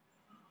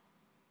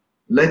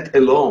let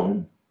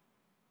alone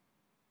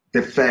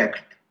the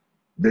fact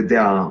that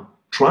there are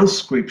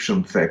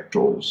transcription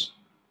factors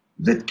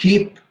that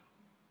keep,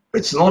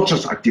 it's not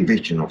just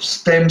activation of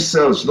stem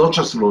cells, not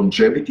just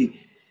longevity,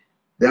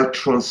 there are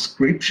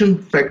transcription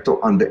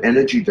factor under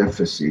energy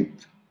deficit,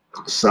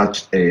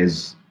 such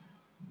as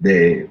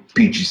the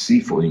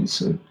PGC, for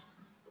instance,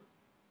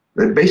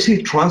 that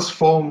basically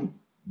transform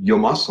your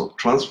muscle,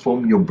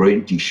 transform your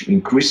brain tissue,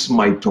 increase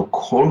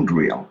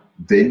mitochondrial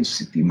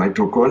density.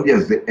 Mitochondria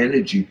is the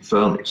energy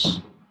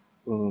furnace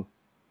in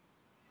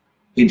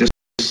the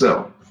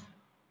cell.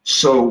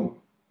 So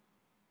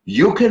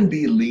you can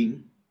be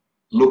lean,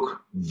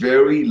 look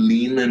very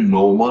lean and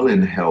normal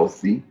and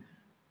healthy,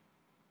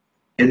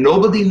 and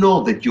nobody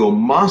knows that your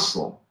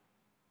muscle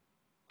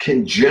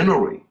can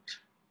generate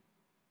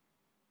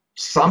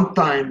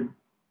sometimes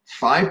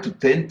 5 to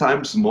 10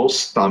 times more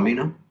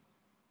stamina,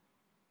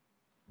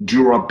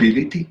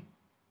 durability,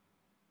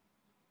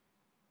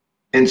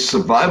 and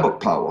survival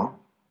power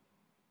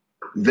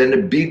than a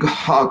big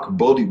hug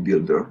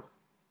bodybuilder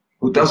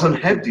who doesn't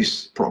have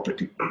this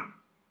property.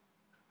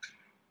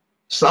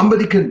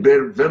 Somebody can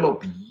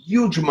develop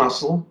huge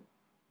muscle,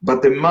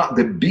 but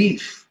the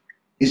beef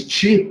is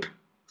cheap.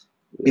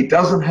 It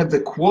doesn't have the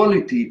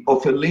quality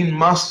of a lean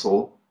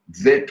muscle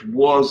that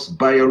was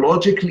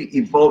biologically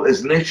evolved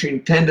as nature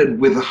intended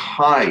with a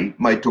high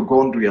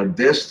mitochondrial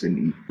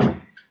destiny.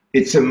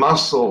 It's a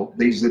muscle.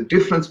 There's a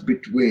difference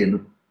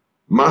between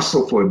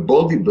muscle for a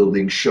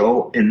bodybuilding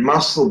show and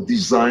muscle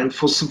designed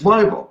for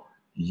survival.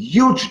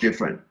 Huge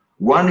difference.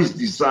 One is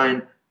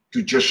designed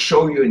to just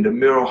show you in the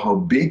mirror how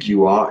big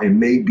you are and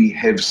maybe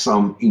have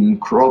some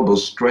incredible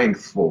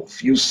strength for a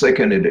few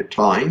seconds at a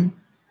time.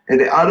 And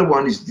the other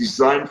one is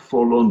designed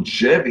for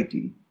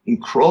longevity,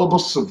 incredible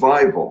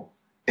survival,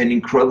 and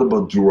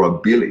incredible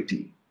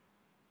durability.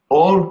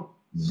 All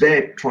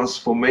that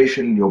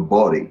transformation in your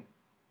body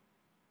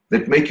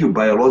that make you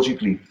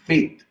biologically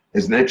fit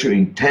as nature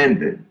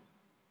intended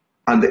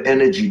and the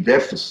energy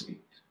deficit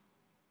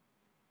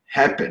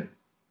happen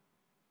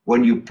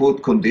when you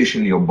put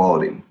condition in your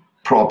body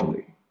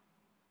properly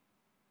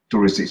to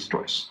resist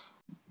stress.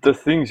 The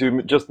things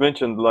you just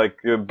mentioned, like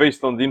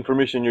based on the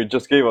information you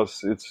just gave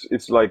us,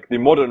 it's like the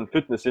modern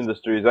fitness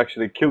industry is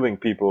actually killing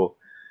people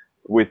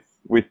with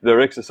their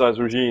exercise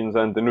regimes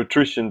and the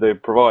nutrition they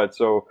provide.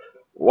 So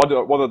what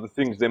are the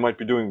things they might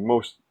be doing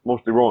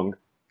mostly wrong?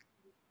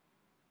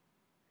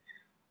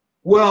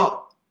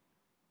 Well,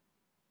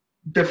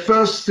 the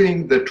first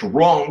thing that's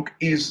wrong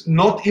is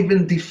not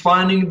even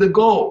defining the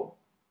goal.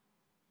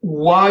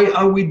 Why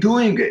are we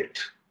doing it?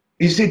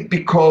 Is it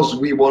because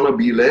we want to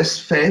be less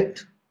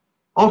fat?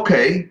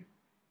 Okay.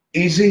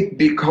 Is it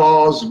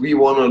because we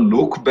want to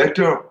look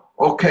better?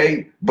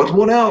 Okay. But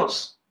what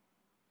else?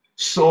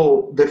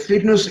 So the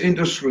fitness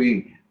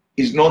industry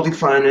is not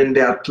defined, and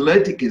the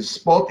athletic and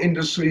sport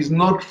industry is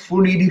not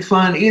fully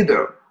defined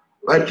either.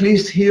 At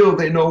least here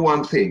they know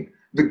one thing.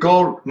 The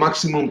goal,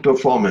 maximum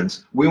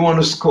performance. We want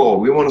to score.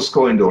 We want to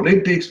score in the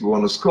Olympics. We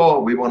want to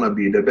score. We want to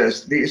be the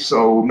best.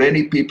 So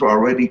many people are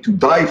ready to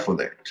die for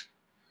that.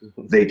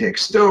 They take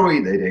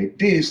steroid, they take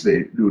this,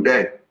 they do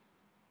that.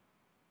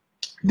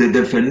 The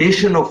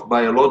definition of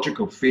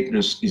biological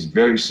fitness is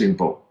very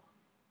simple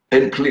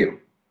and clear.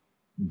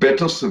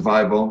 Better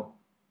survival,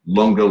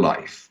 longer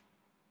life.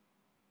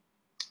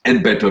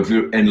 And better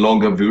and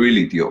longer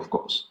virility, of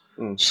course.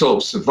 So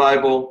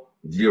survival,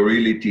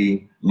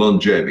 virility,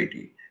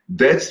 longevity.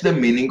 That's the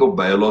meaning of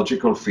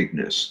biological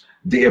fitness.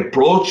 The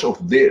approach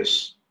of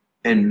this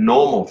and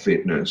normal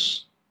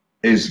fitness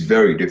is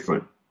very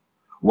different.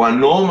 While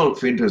normal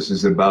fitness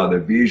is about a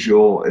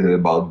visual, it's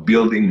about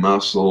building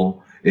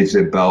muscle, it's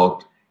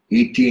about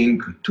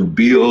eating to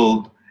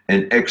build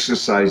and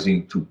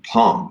exercising to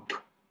pump.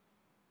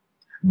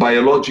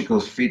 Biological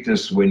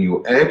fitness, when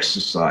you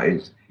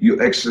exercise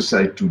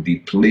to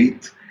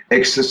deplete.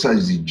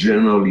 Exercise is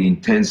generally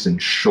intense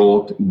and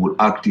short. It will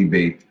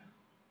activate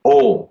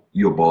all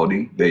your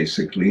body,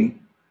 basically,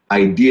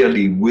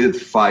 ideally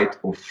with fight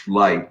or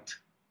flight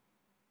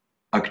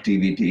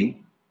activity.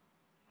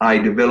 I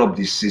developed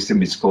this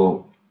system. It's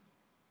called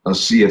a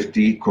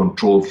CFT,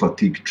 Controlled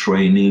Fatigue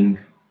Training.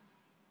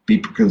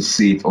 People can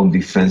see it on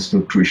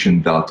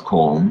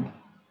defensenutrition.com.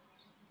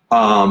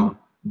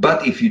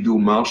 But if you do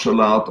martial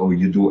art or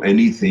you do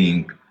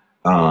anything,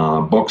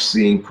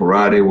 boxing,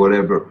 karate,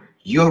 whatever,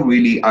 you're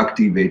really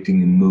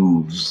activating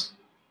moves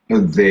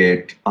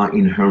that are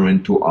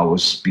inherent to our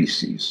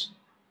species.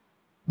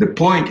 The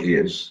point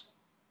is,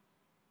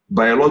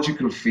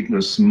 biological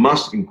fitness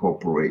must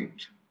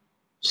incorporate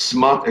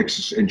smart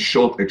exercise and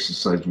short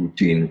exercise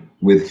routine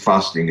with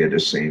fasting at the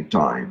same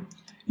time.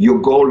 Your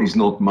goal is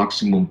not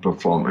maximum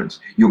performance.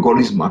 Your goal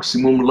is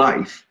maximum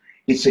life.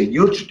 It's a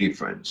huge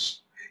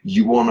difference.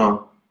 You want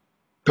to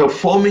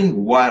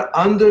performing while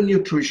under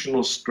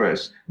nutritional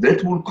stress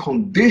that will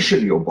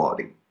condition your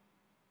body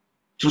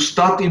to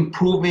start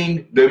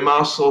improving the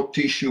muscle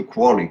tissue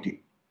quality.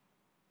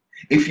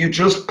 If you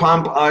just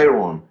pump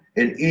iron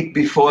and eat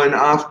before and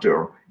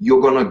after,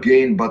 you're going to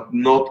gain but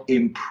not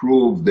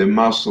improve the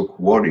muscle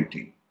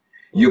quality.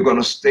 You're going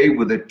to stay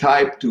with the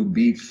type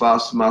 2B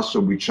fast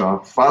muscle, which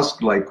are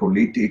fast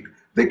glycolytic.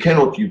 They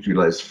cannot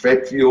utilize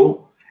fat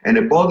fuel. And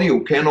a body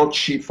who cannot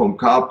shift from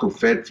carb to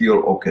fat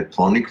fuel or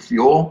ketonic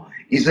fuel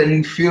is an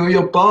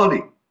inferior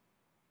body.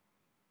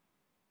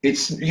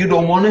 You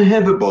don't want to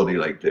have a body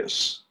like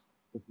this.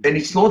 And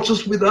it's not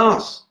just with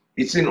us.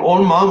 It's in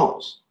all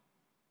mammals.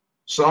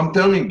 So I'm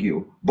telling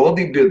you,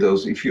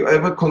 bodybuilders, if you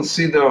ever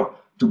consider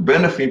to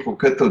benefit from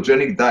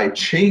ketogenic diet,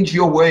 change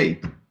your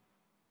weight,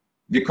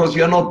 because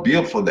you're not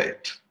built for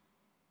that.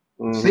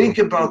 Think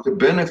about the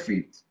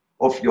benefit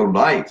of your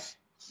life,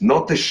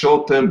 not the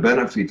short-term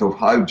benefit of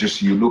how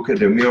just you look at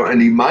the mirror.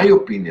 And in my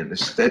opinion,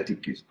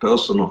 aesthetic is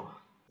personal.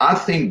 I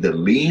think the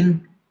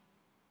lean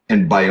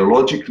and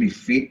biologically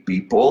fit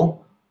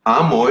people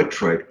are more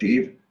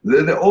attractive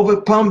than the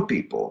overpumped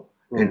people.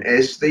 And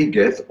as they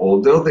get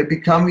older, they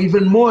become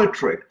even more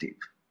attractive.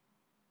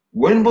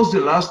 When was the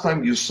last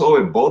time you saw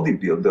a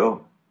bodybuilder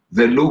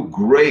that looked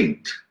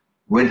great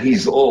when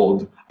he's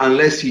old,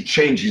 unless he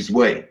changed his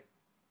way?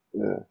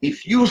 Yeah.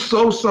 If you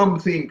saw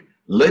something,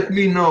 let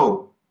me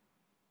know,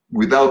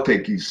 without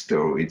taking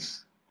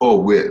steroids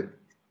or with.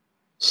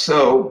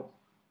 So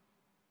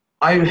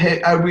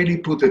I really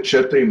put a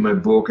chapter in my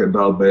book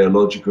about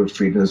biological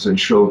fitness and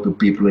show to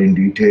people in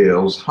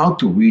details how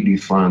to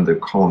redefine the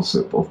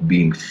concept of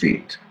being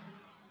fit.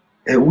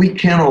 And we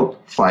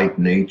cannot fight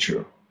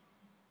nature.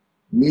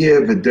 We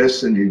have a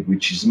destiny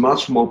which is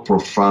much more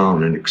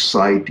profound and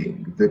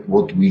exciting than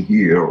what we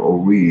hear or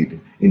read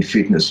in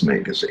fitness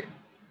magazine.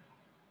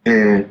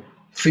 And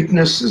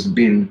fitness has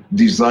been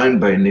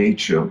designed by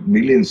nature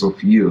millions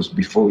of years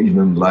before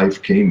even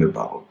life came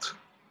about.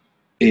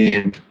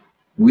 And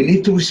we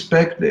need to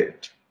respect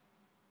that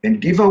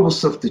and give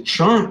ourselves the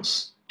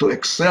chance to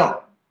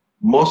excel.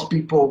 Most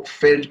people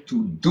fail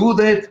to do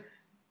that,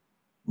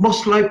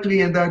 most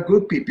likely, and they're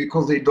good people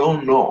because they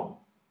don't know.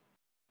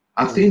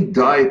 I think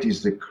diet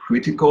is the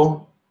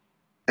critical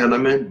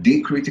element,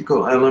 the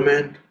critical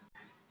element.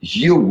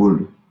 You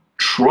will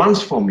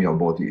transform your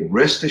body,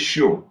 rest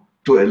assured,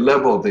 to a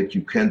level that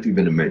you can't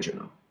even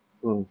imagine.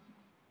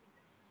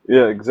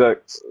 Yeah,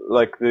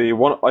 exactly.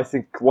 I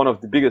think one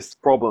of the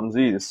biggest problems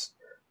is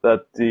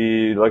that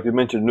like you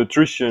mentioned,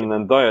 nutrition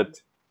and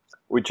diet,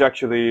 which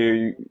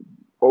actually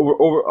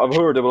I've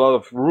heard of a lot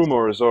of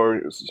rumors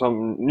or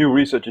some new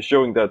research is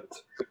showing that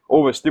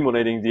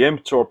overstimulating the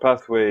mTOR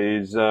pathway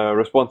is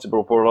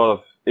responsible for a lot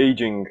of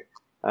aging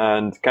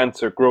and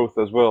cancer growth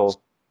as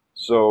well.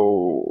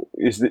 So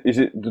is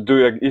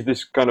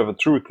this kind of a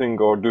true thing,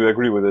 or do you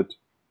agree with it?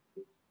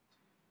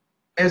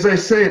 As I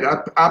said,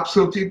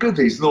 absolutely good.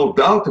 There's no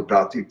doubt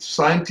about it.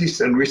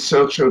 Scientists and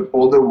researchers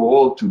all the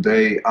world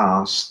today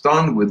are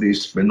stunned with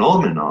this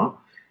phenomena.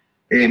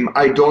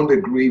 I don't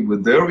agree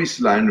with their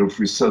line of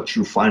research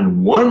to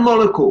find one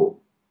molecule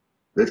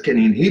that can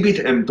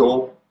inhibit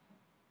mTOR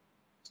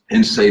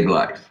and save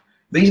life.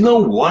 There's no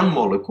one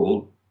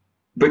molecule,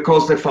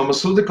 because the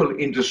pharmaceutical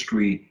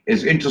industry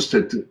is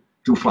interested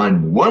to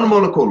find one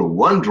molecule or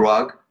one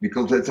drug,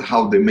 because that's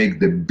how they make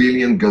the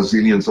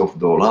gazillions of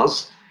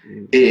dollars.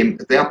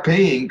 They are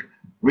paying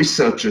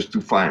researchers to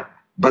find,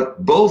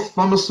 but both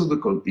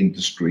pharmaceutical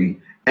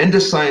industry and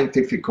the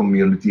scientific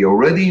community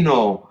already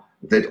know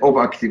that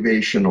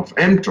overactivation of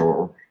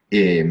mTOR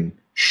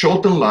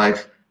shorten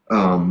life,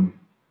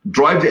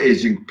 drive the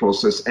aging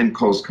process, and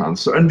cause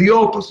cancer. And the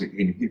opposite,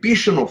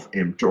 inhibition of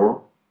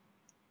mTOR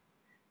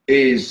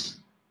is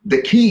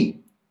the key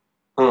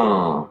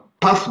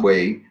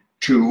pathway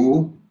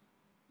to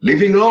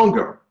living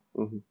longer.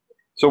 Mm-hmm.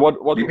 So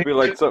what would be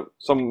like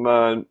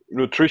some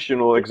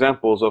nutritional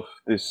examples of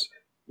this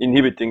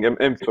inhibiting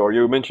mTOR?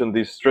 You mentioned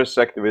these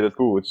stress-activated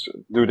foods.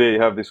 Do they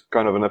have this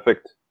kind of an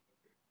effect?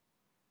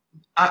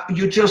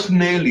 You just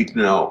nailed it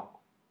now.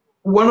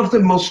 One of the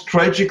most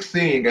tragic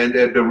things, and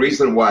the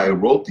reason why I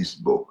wrote this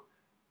book,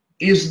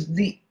 is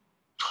the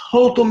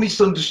total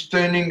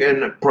misunderstanding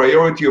and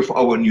priority of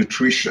our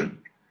nutrition.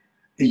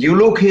 You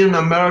look here in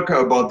America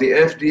about the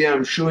FDA,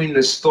 I'm sure in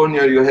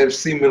Estonia you have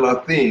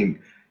similar thing.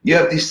 You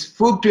have this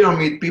food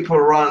pyramid, people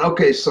run,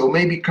 okay, so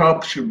maybe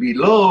carbs should be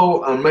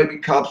low, and maybe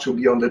carbs should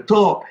be on the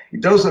top.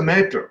 It doesn't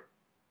matter.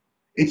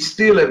 It's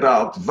still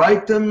about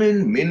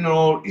vitamin,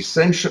 mineral,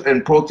 essential,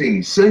 and protein,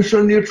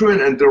 essential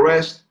nutrient, and the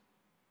rest,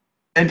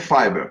 and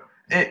fiber.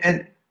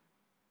 And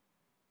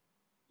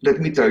let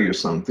me tell you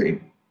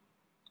something.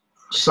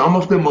 Some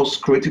of the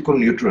most critical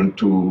nutrients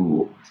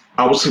to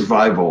our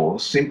survival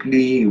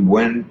simply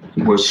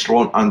was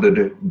thrown under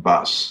the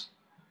bus.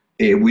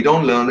 We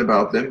don't learn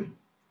about them.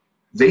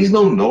 There is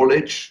no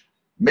knowledge.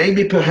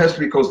 Maybe perhaps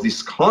because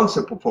this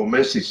concept of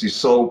hormesis is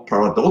so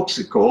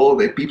paradoxical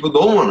that people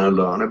don't want to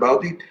learn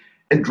about it,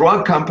 and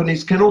drug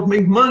companies cannot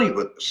make money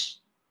with us.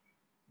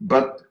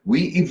 But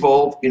we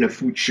evolved in a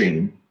food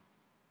chain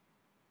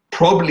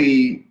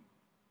probably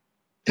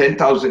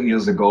 10,000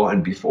 years ago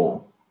and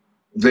before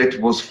that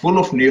was full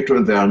of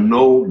nutrients that are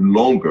no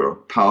longer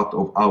part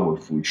of our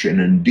food chain.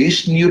 And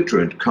these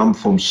nutrients come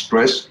from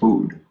stress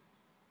food.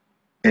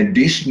 And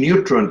these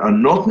nutrients are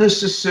not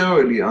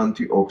necessarily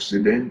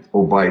antioxidant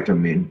or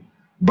vitamin,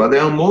 but they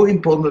are more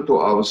important to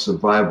our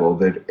survival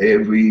than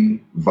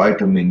every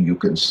vitamin you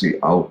can see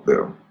out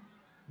there.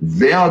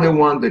 They are the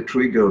ones that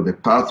trigger the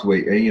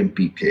pathway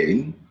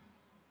AMPK,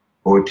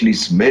 or at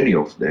least many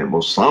of them,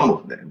 or some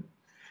of them,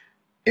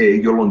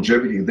 your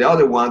longevity. They are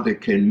the ones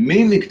that can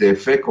mimic the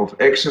effect of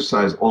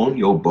exercise on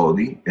your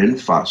body and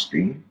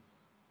fasting,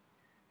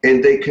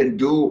 and they can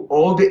do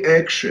all the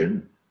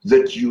action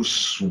that you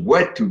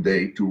sweat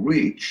today to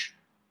reach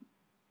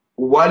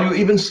while you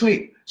even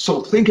sleep.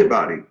 So think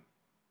about it.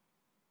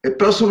 A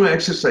person who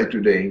exercises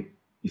today,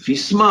 if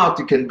he's smart,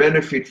 he can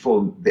benefit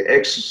from the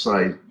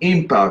exercise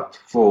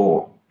impact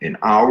for an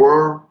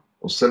hour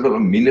or several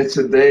minutes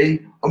a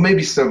day, or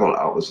maybe several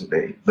hours a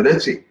day, but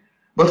that's it.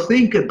 But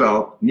think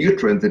about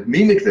nutrients that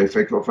mimic the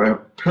effect of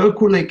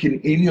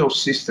percolating in your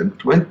system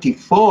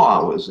 24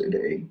 hours a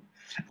day,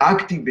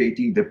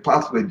 activating the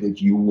pathway that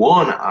you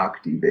want to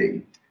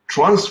activate,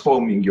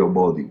 transforming your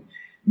body,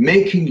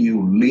 making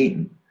you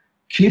lean,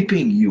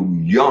 keeping you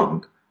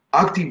young,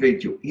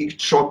 activate your heat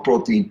shock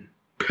protein,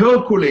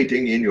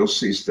 percolating in your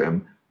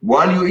system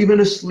while you're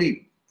even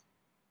asleep.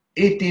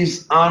 It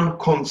is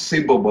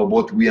inconceivable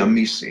what we are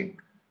missing.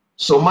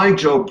 So my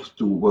job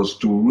was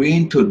to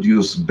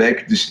reintroduce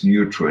back this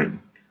nutrient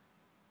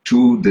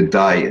to the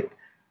diet.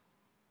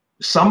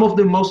 Some of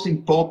the most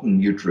important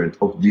nutrients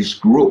of this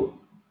group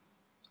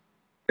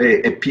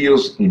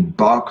appears in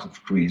bark of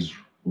trees,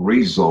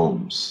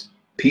 rhizomes,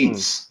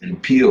 pits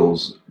and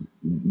peels,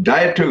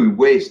 dietary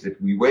waste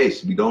that we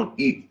waste, we don't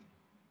eat.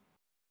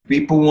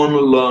 People want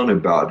to learn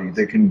about it,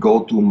 they can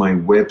go to my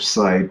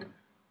website,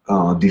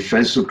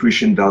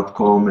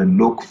 defensenutrition.com, and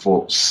look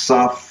for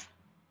SAF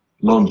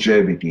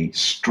longevity,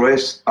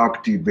 stress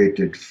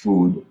activated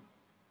food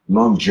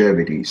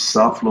longevity,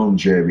 SAF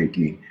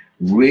longevity.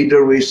 Read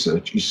the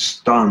research, it's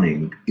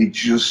stunning, it's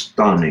just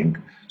stunning.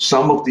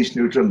 Some of these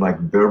nutrients, like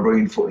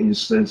berberine for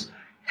instance,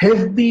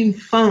 have been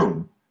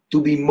found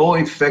to be more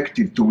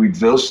effective to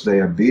reverse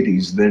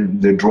diabetes than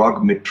the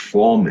drug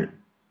metformin.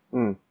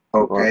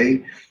 Okay,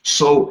 wow.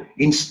 So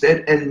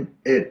instead,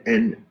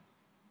 and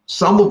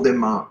some of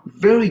them are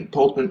very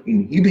potent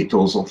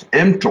inhibitors of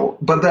mTOR,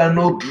 but they are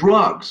not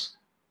drugs.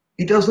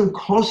 It doesn't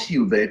cost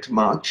you that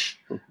much.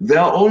 They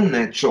are all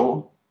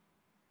natural,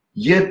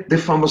 yet the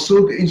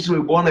pharmaceutical industry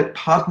want a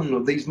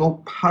patent. There is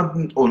no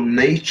patent on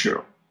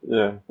nature.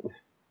 Yeah.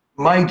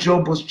 My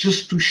job was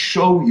just to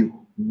show you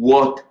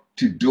what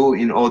to do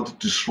in order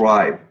to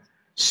thrive.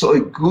 So a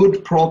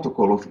good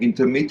protocol of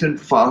intermittent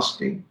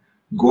fasting,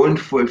 going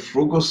for a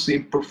frugal,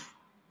 simple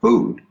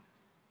food,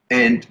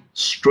 and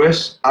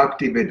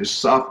stress-activated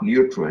SAF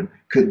nutrient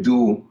could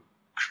do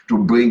to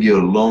bring you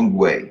a long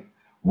way.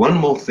 One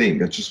more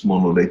thing I just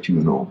want to let you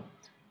know.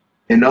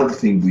 Another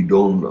thing we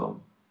don't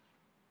know,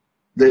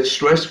 that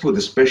stress food,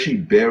 especially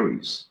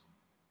berries,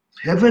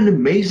 have an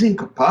amazing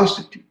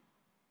capacity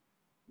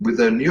with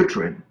a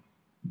nutrient,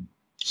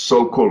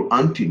 so-called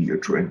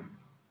anti-nutrient,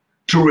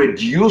 to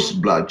reduce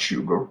blood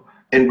sugar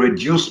and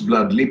reduce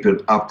blood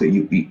lipid after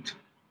you eat.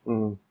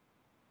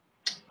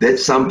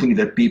 That's something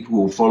that people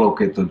who follow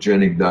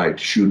ketogenic diet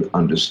should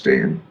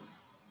understand.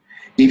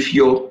 If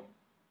you're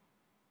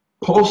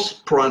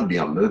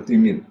postprandial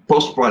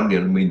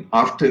mean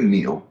after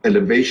meal,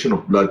 elevation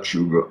of blood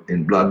sugar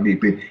and blood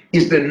lipid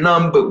is the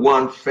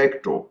 #1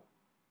 factor,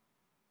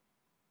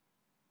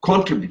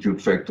 contributing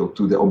factor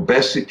to the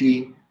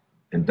obesity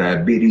and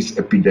diabetes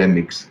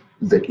epidemics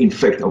that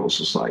infect our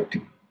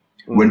society.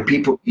 When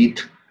people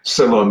eat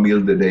several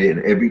meals a day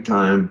and every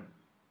time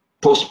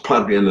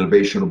postprandial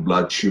elevation of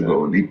blood sugar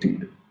or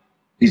lipid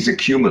is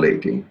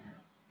accumulating,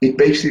 it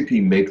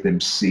basically makes them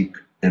sick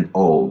and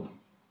old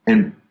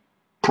and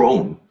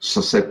prone,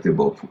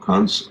 susceptible for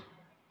cancer.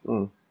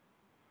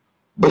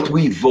 But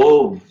we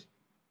evolved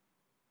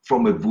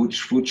from a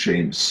food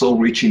chain so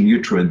rich in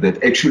nutrients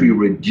that actually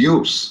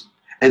reduce,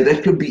 and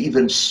that could be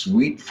even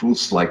sweet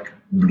fruits like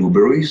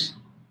blueberries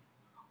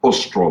or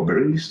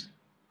strawberries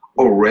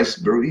or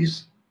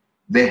raspberries.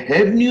 They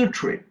have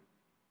nutrients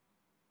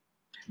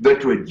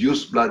that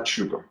reduce blood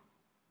sugar.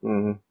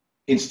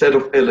 instead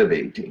of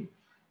elevating.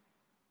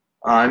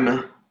 I'm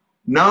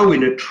now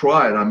in a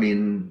trial. I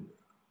mean,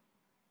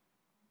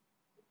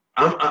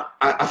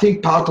 I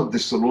think part of the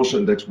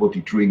solution, that's what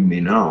it brings me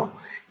now,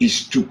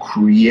 is to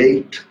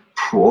create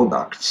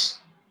products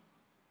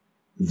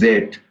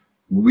that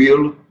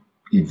will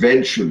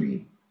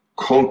eventually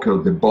conquer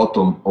the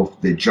bottom of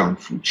the junk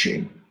food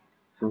chain.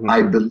 Mhm.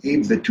 I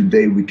believe that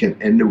today we can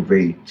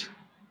innovate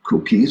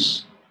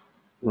cookies,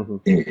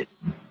 and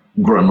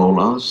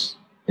granolas,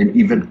 and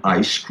even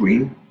ice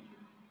cream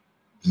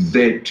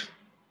that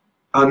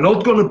are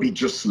not going to be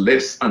just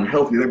less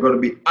unhealthy. They're going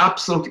to be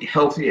absolutely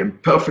healthy and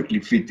perfectly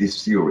fit this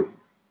theory.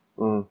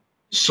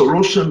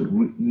 Solution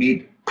need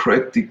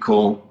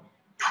practical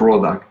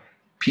product.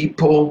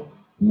 People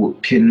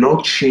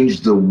cannot change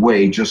the way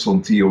just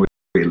on theory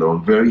alone.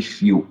 Very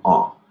few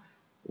are.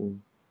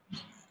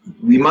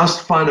 We must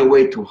find a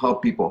way to help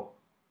people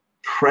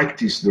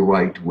practice the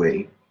right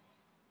way.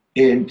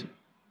 And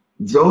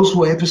those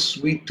who have a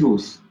sweet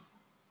tooth,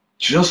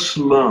 just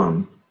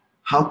learn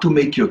how to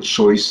make your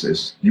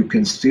choices. You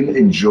can still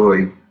enjoy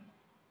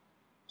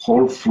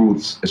whole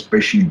fruits,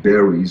 especially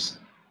berries,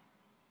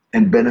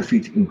 and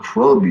benefit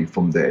incredibly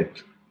from that,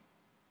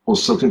 or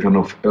certain kind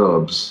of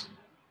herbs.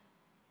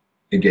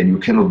 Again, you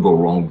cannot go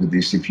wrong with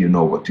this if you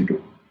know what to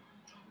do.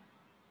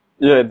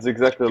 Yeah, it's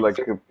exactly like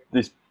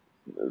these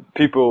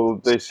people.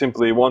 They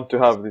simply want to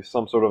have this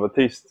some sort of a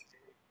taste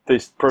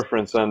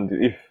preference, and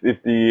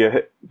if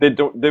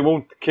they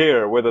won't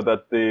care whether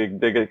that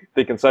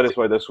they can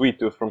satisfy their sweet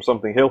tooth from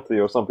something healthy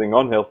or something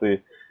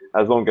unhealthy,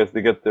 as long as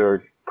they get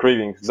their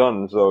cravings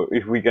done. So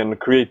if we can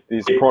create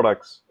these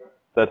products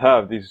that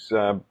have these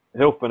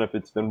health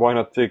benefits, then why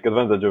not take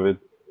advantage of it?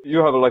 You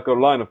have like a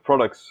line of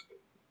products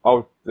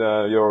out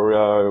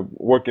you're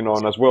working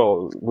on as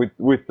well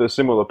with a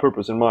similar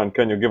purpose in mind.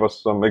 Can you give us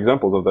some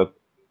examples of that?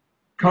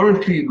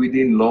 Currently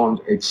within launch,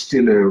 it's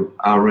still a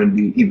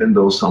R&D, even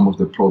though some of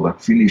the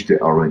product finished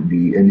the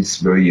R&D, and it's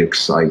very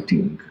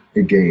exciting.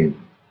 Again,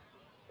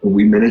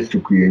 we managed to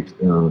create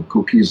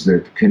cookies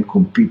that can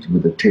compete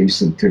with the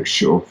taste and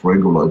texture of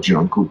regular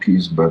junk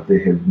cookies, but they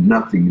have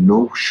nothing,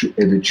 no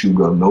added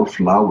sugar, no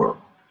flour.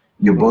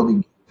 Your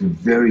body gets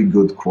very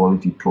good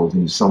quality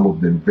protein, some of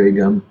them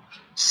vegan,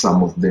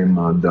 some of them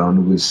are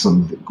done with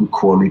some good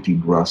quality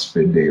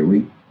grass-fed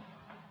dairy.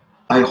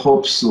 I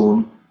hope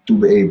soon to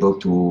be able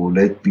to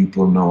let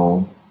people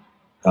know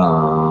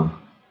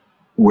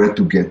where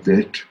to get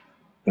it.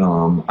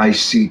 I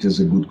see it as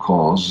a good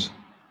cause.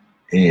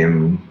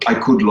 I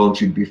could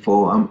launch it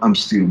before. I'm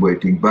still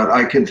waiting, but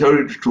I can tell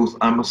you the truth.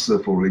 I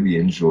myself already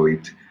enjoy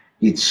it.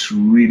 It's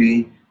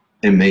really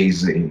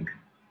amazing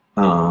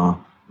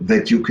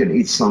that you can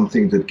eat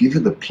something that gives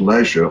you the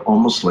pleasure,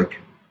 almost like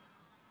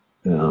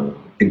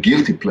a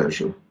guilty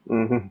pleasure,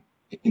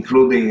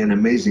 including an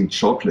amazing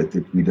chocolate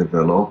that we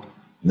developed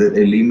that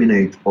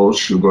eliminate all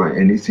sugar,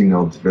 anything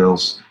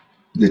else.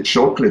 The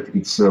chocolate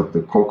itself,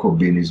 the cocoa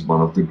bean, is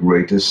one of the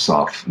greatest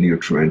soft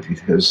nutrients. It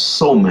has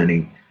so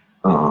many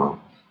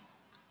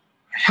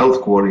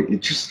health quality,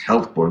 it's just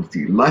health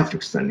quality, life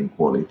extending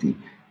quality,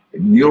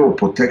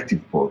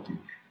 neuroprotective quality.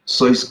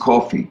 So is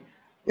coffee.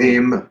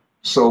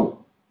 So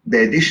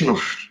the addition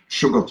of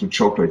sugar to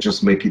chocolate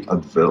just make it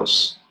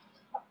adverse.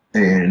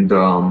 And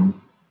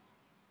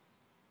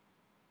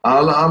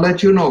I'll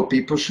let you know.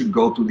 People should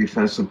go to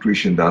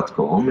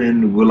defensenutrition.com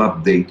and we'll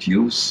update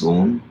you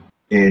soon.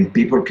 And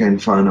people can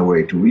find a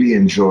way to really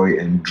enjoy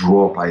and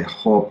drop. I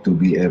hope to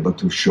be able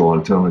to show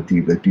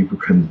alternative that people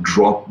can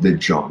drop the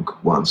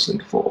junk once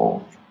and for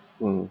all.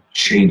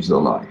 Change their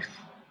life.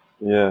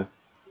 Yeah,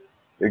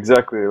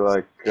 exactly.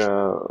 Like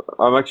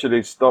I'm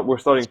actually we're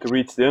starting to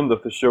reach the end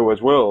of the show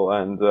as well,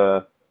 and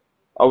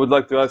I would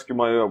like to ask you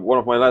one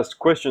of my last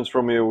questions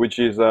from you, which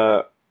is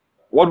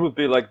what would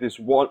be like this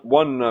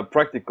one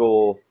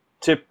practical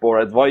tip or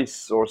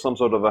advice or some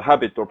sort of a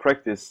habit or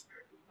practice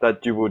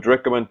that you would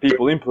recommend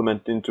people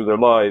implement into their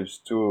lives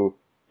to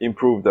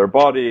improve their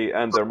body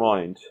and their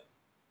mind?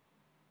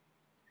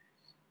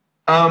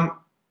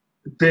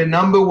 The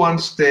number one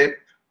step,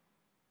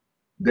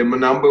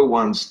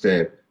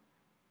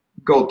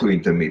 go to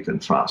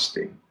intermittent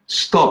fasting.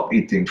 Stop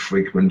eating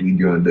frequently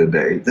during the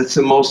day. That's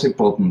the most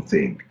important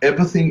thing.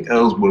 Everything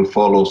else will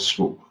follow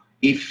through.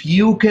 If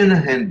you can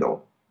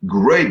handle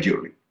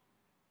gradually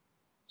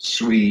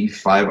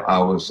 3-5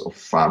 hours of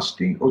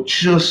fasting, or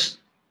just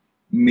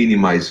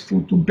minimize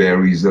food to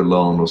berries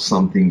alone or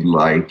something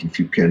light, if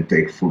you can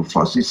take full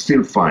fast, it's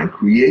still fine.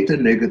 Create a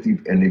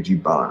negative energy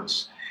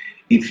balance.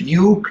 If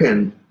you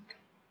can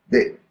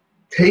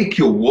take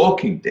your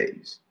walking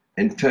days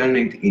and turn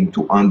it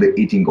into under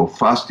eating or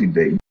fasting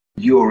day,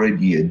 you're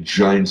already a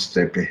giant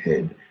step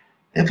ahead.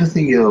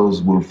 Everything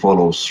else will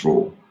follow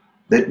through.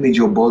 That means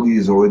your body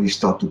is already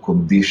start to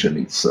condition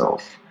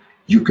itself.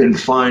 You can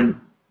find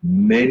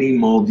many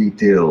more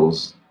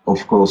details,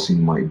 of course,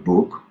 in my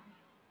book,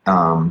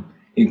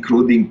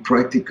 including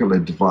practical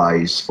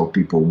advice for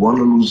people who want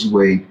to lose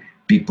weight,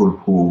 people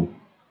who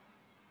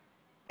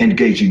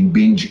engage in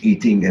binge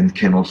eating and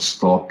cannot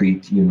stop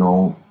it.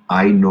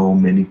 I know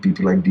many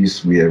people like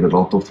this. We have a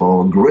lot of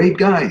our great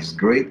guys,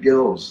 great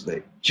girls.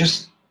 They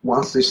just,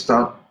 once they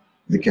start,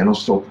 they cannot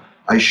stop.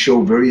 I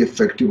show very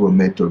effective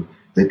method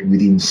that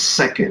within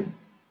second,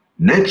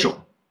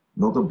 natural,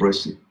 not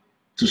abrasive,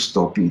 to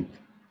stop it.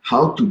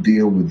 How to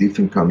deal with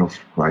different kind of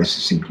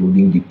crises,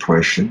 including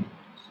depression.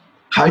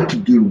 How to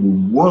deal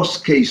with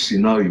worst case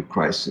scenario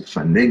crisis,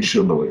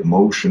 financial or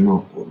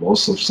emotional, or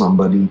loss of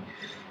somebody.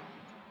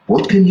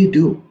 What can you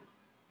do?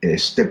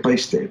 Step by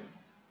step.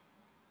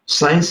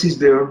 Science is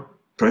there,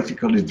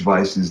 practical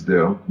advice is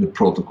there, the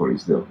protocol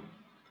is there.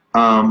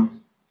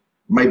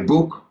 My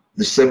book,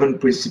 The 7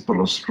 Principles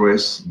of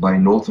Stress by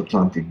North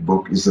Atlantic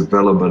Book, is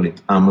available at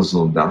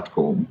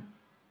Amazon.com.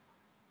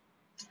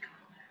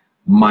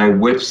 My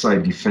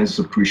website,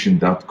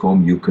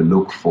 defensenutrition.com, you can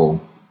look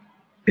for,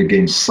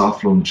 again,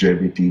 soft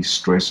longevity,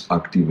 stress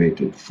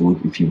activated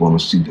food if you want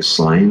to see the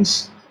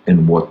science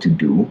and what to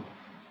do.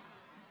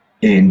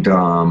 And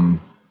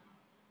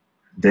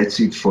that's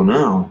it for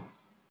now.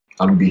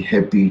 I'll be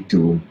happy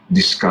to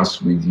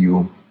discuss with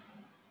you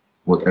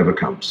whatever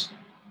comes.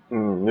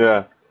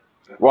 Yeah.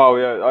 Wow.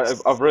 Yeah.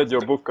 I've read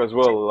your book as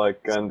well. Like,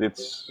 and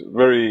it's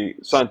very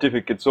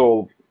scientific. It's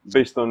all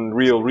based on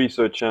real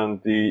research, and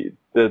the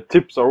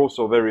tips are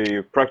also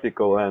very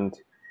practical. And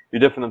you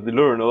definitely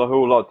learn a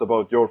whole lot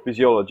about your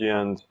physiology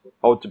and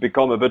how to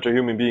become a better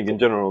human being in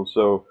general.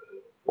 So,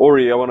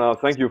 Ori, I want to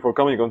thank you for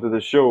coming onto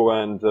the show,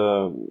 and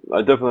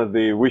I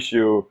definitely wish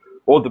you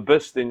all the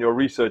best in your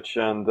research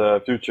and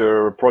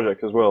future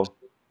projects as well.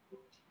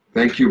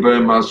 Thank you very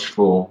much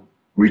for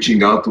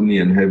reaching out to me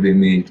and having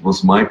me. It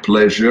was my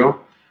pleasure.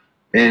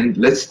 And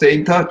let's stay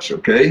in touch,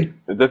 okay?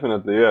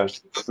 Definitely, yeah.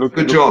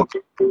 Good job.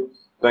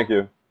 Thank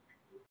you.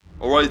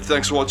 Alright,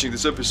 thanks for watching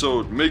this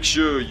episode. Make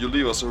sure you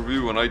leave us a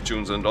review on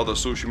iTunes and other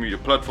social media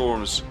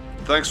platforms.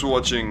 Thanks for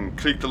watching.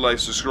 Click the like,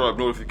 subscribe,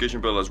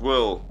 notification bell as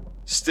well.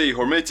 Stay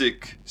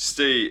hermetic,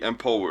 stay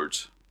empowered.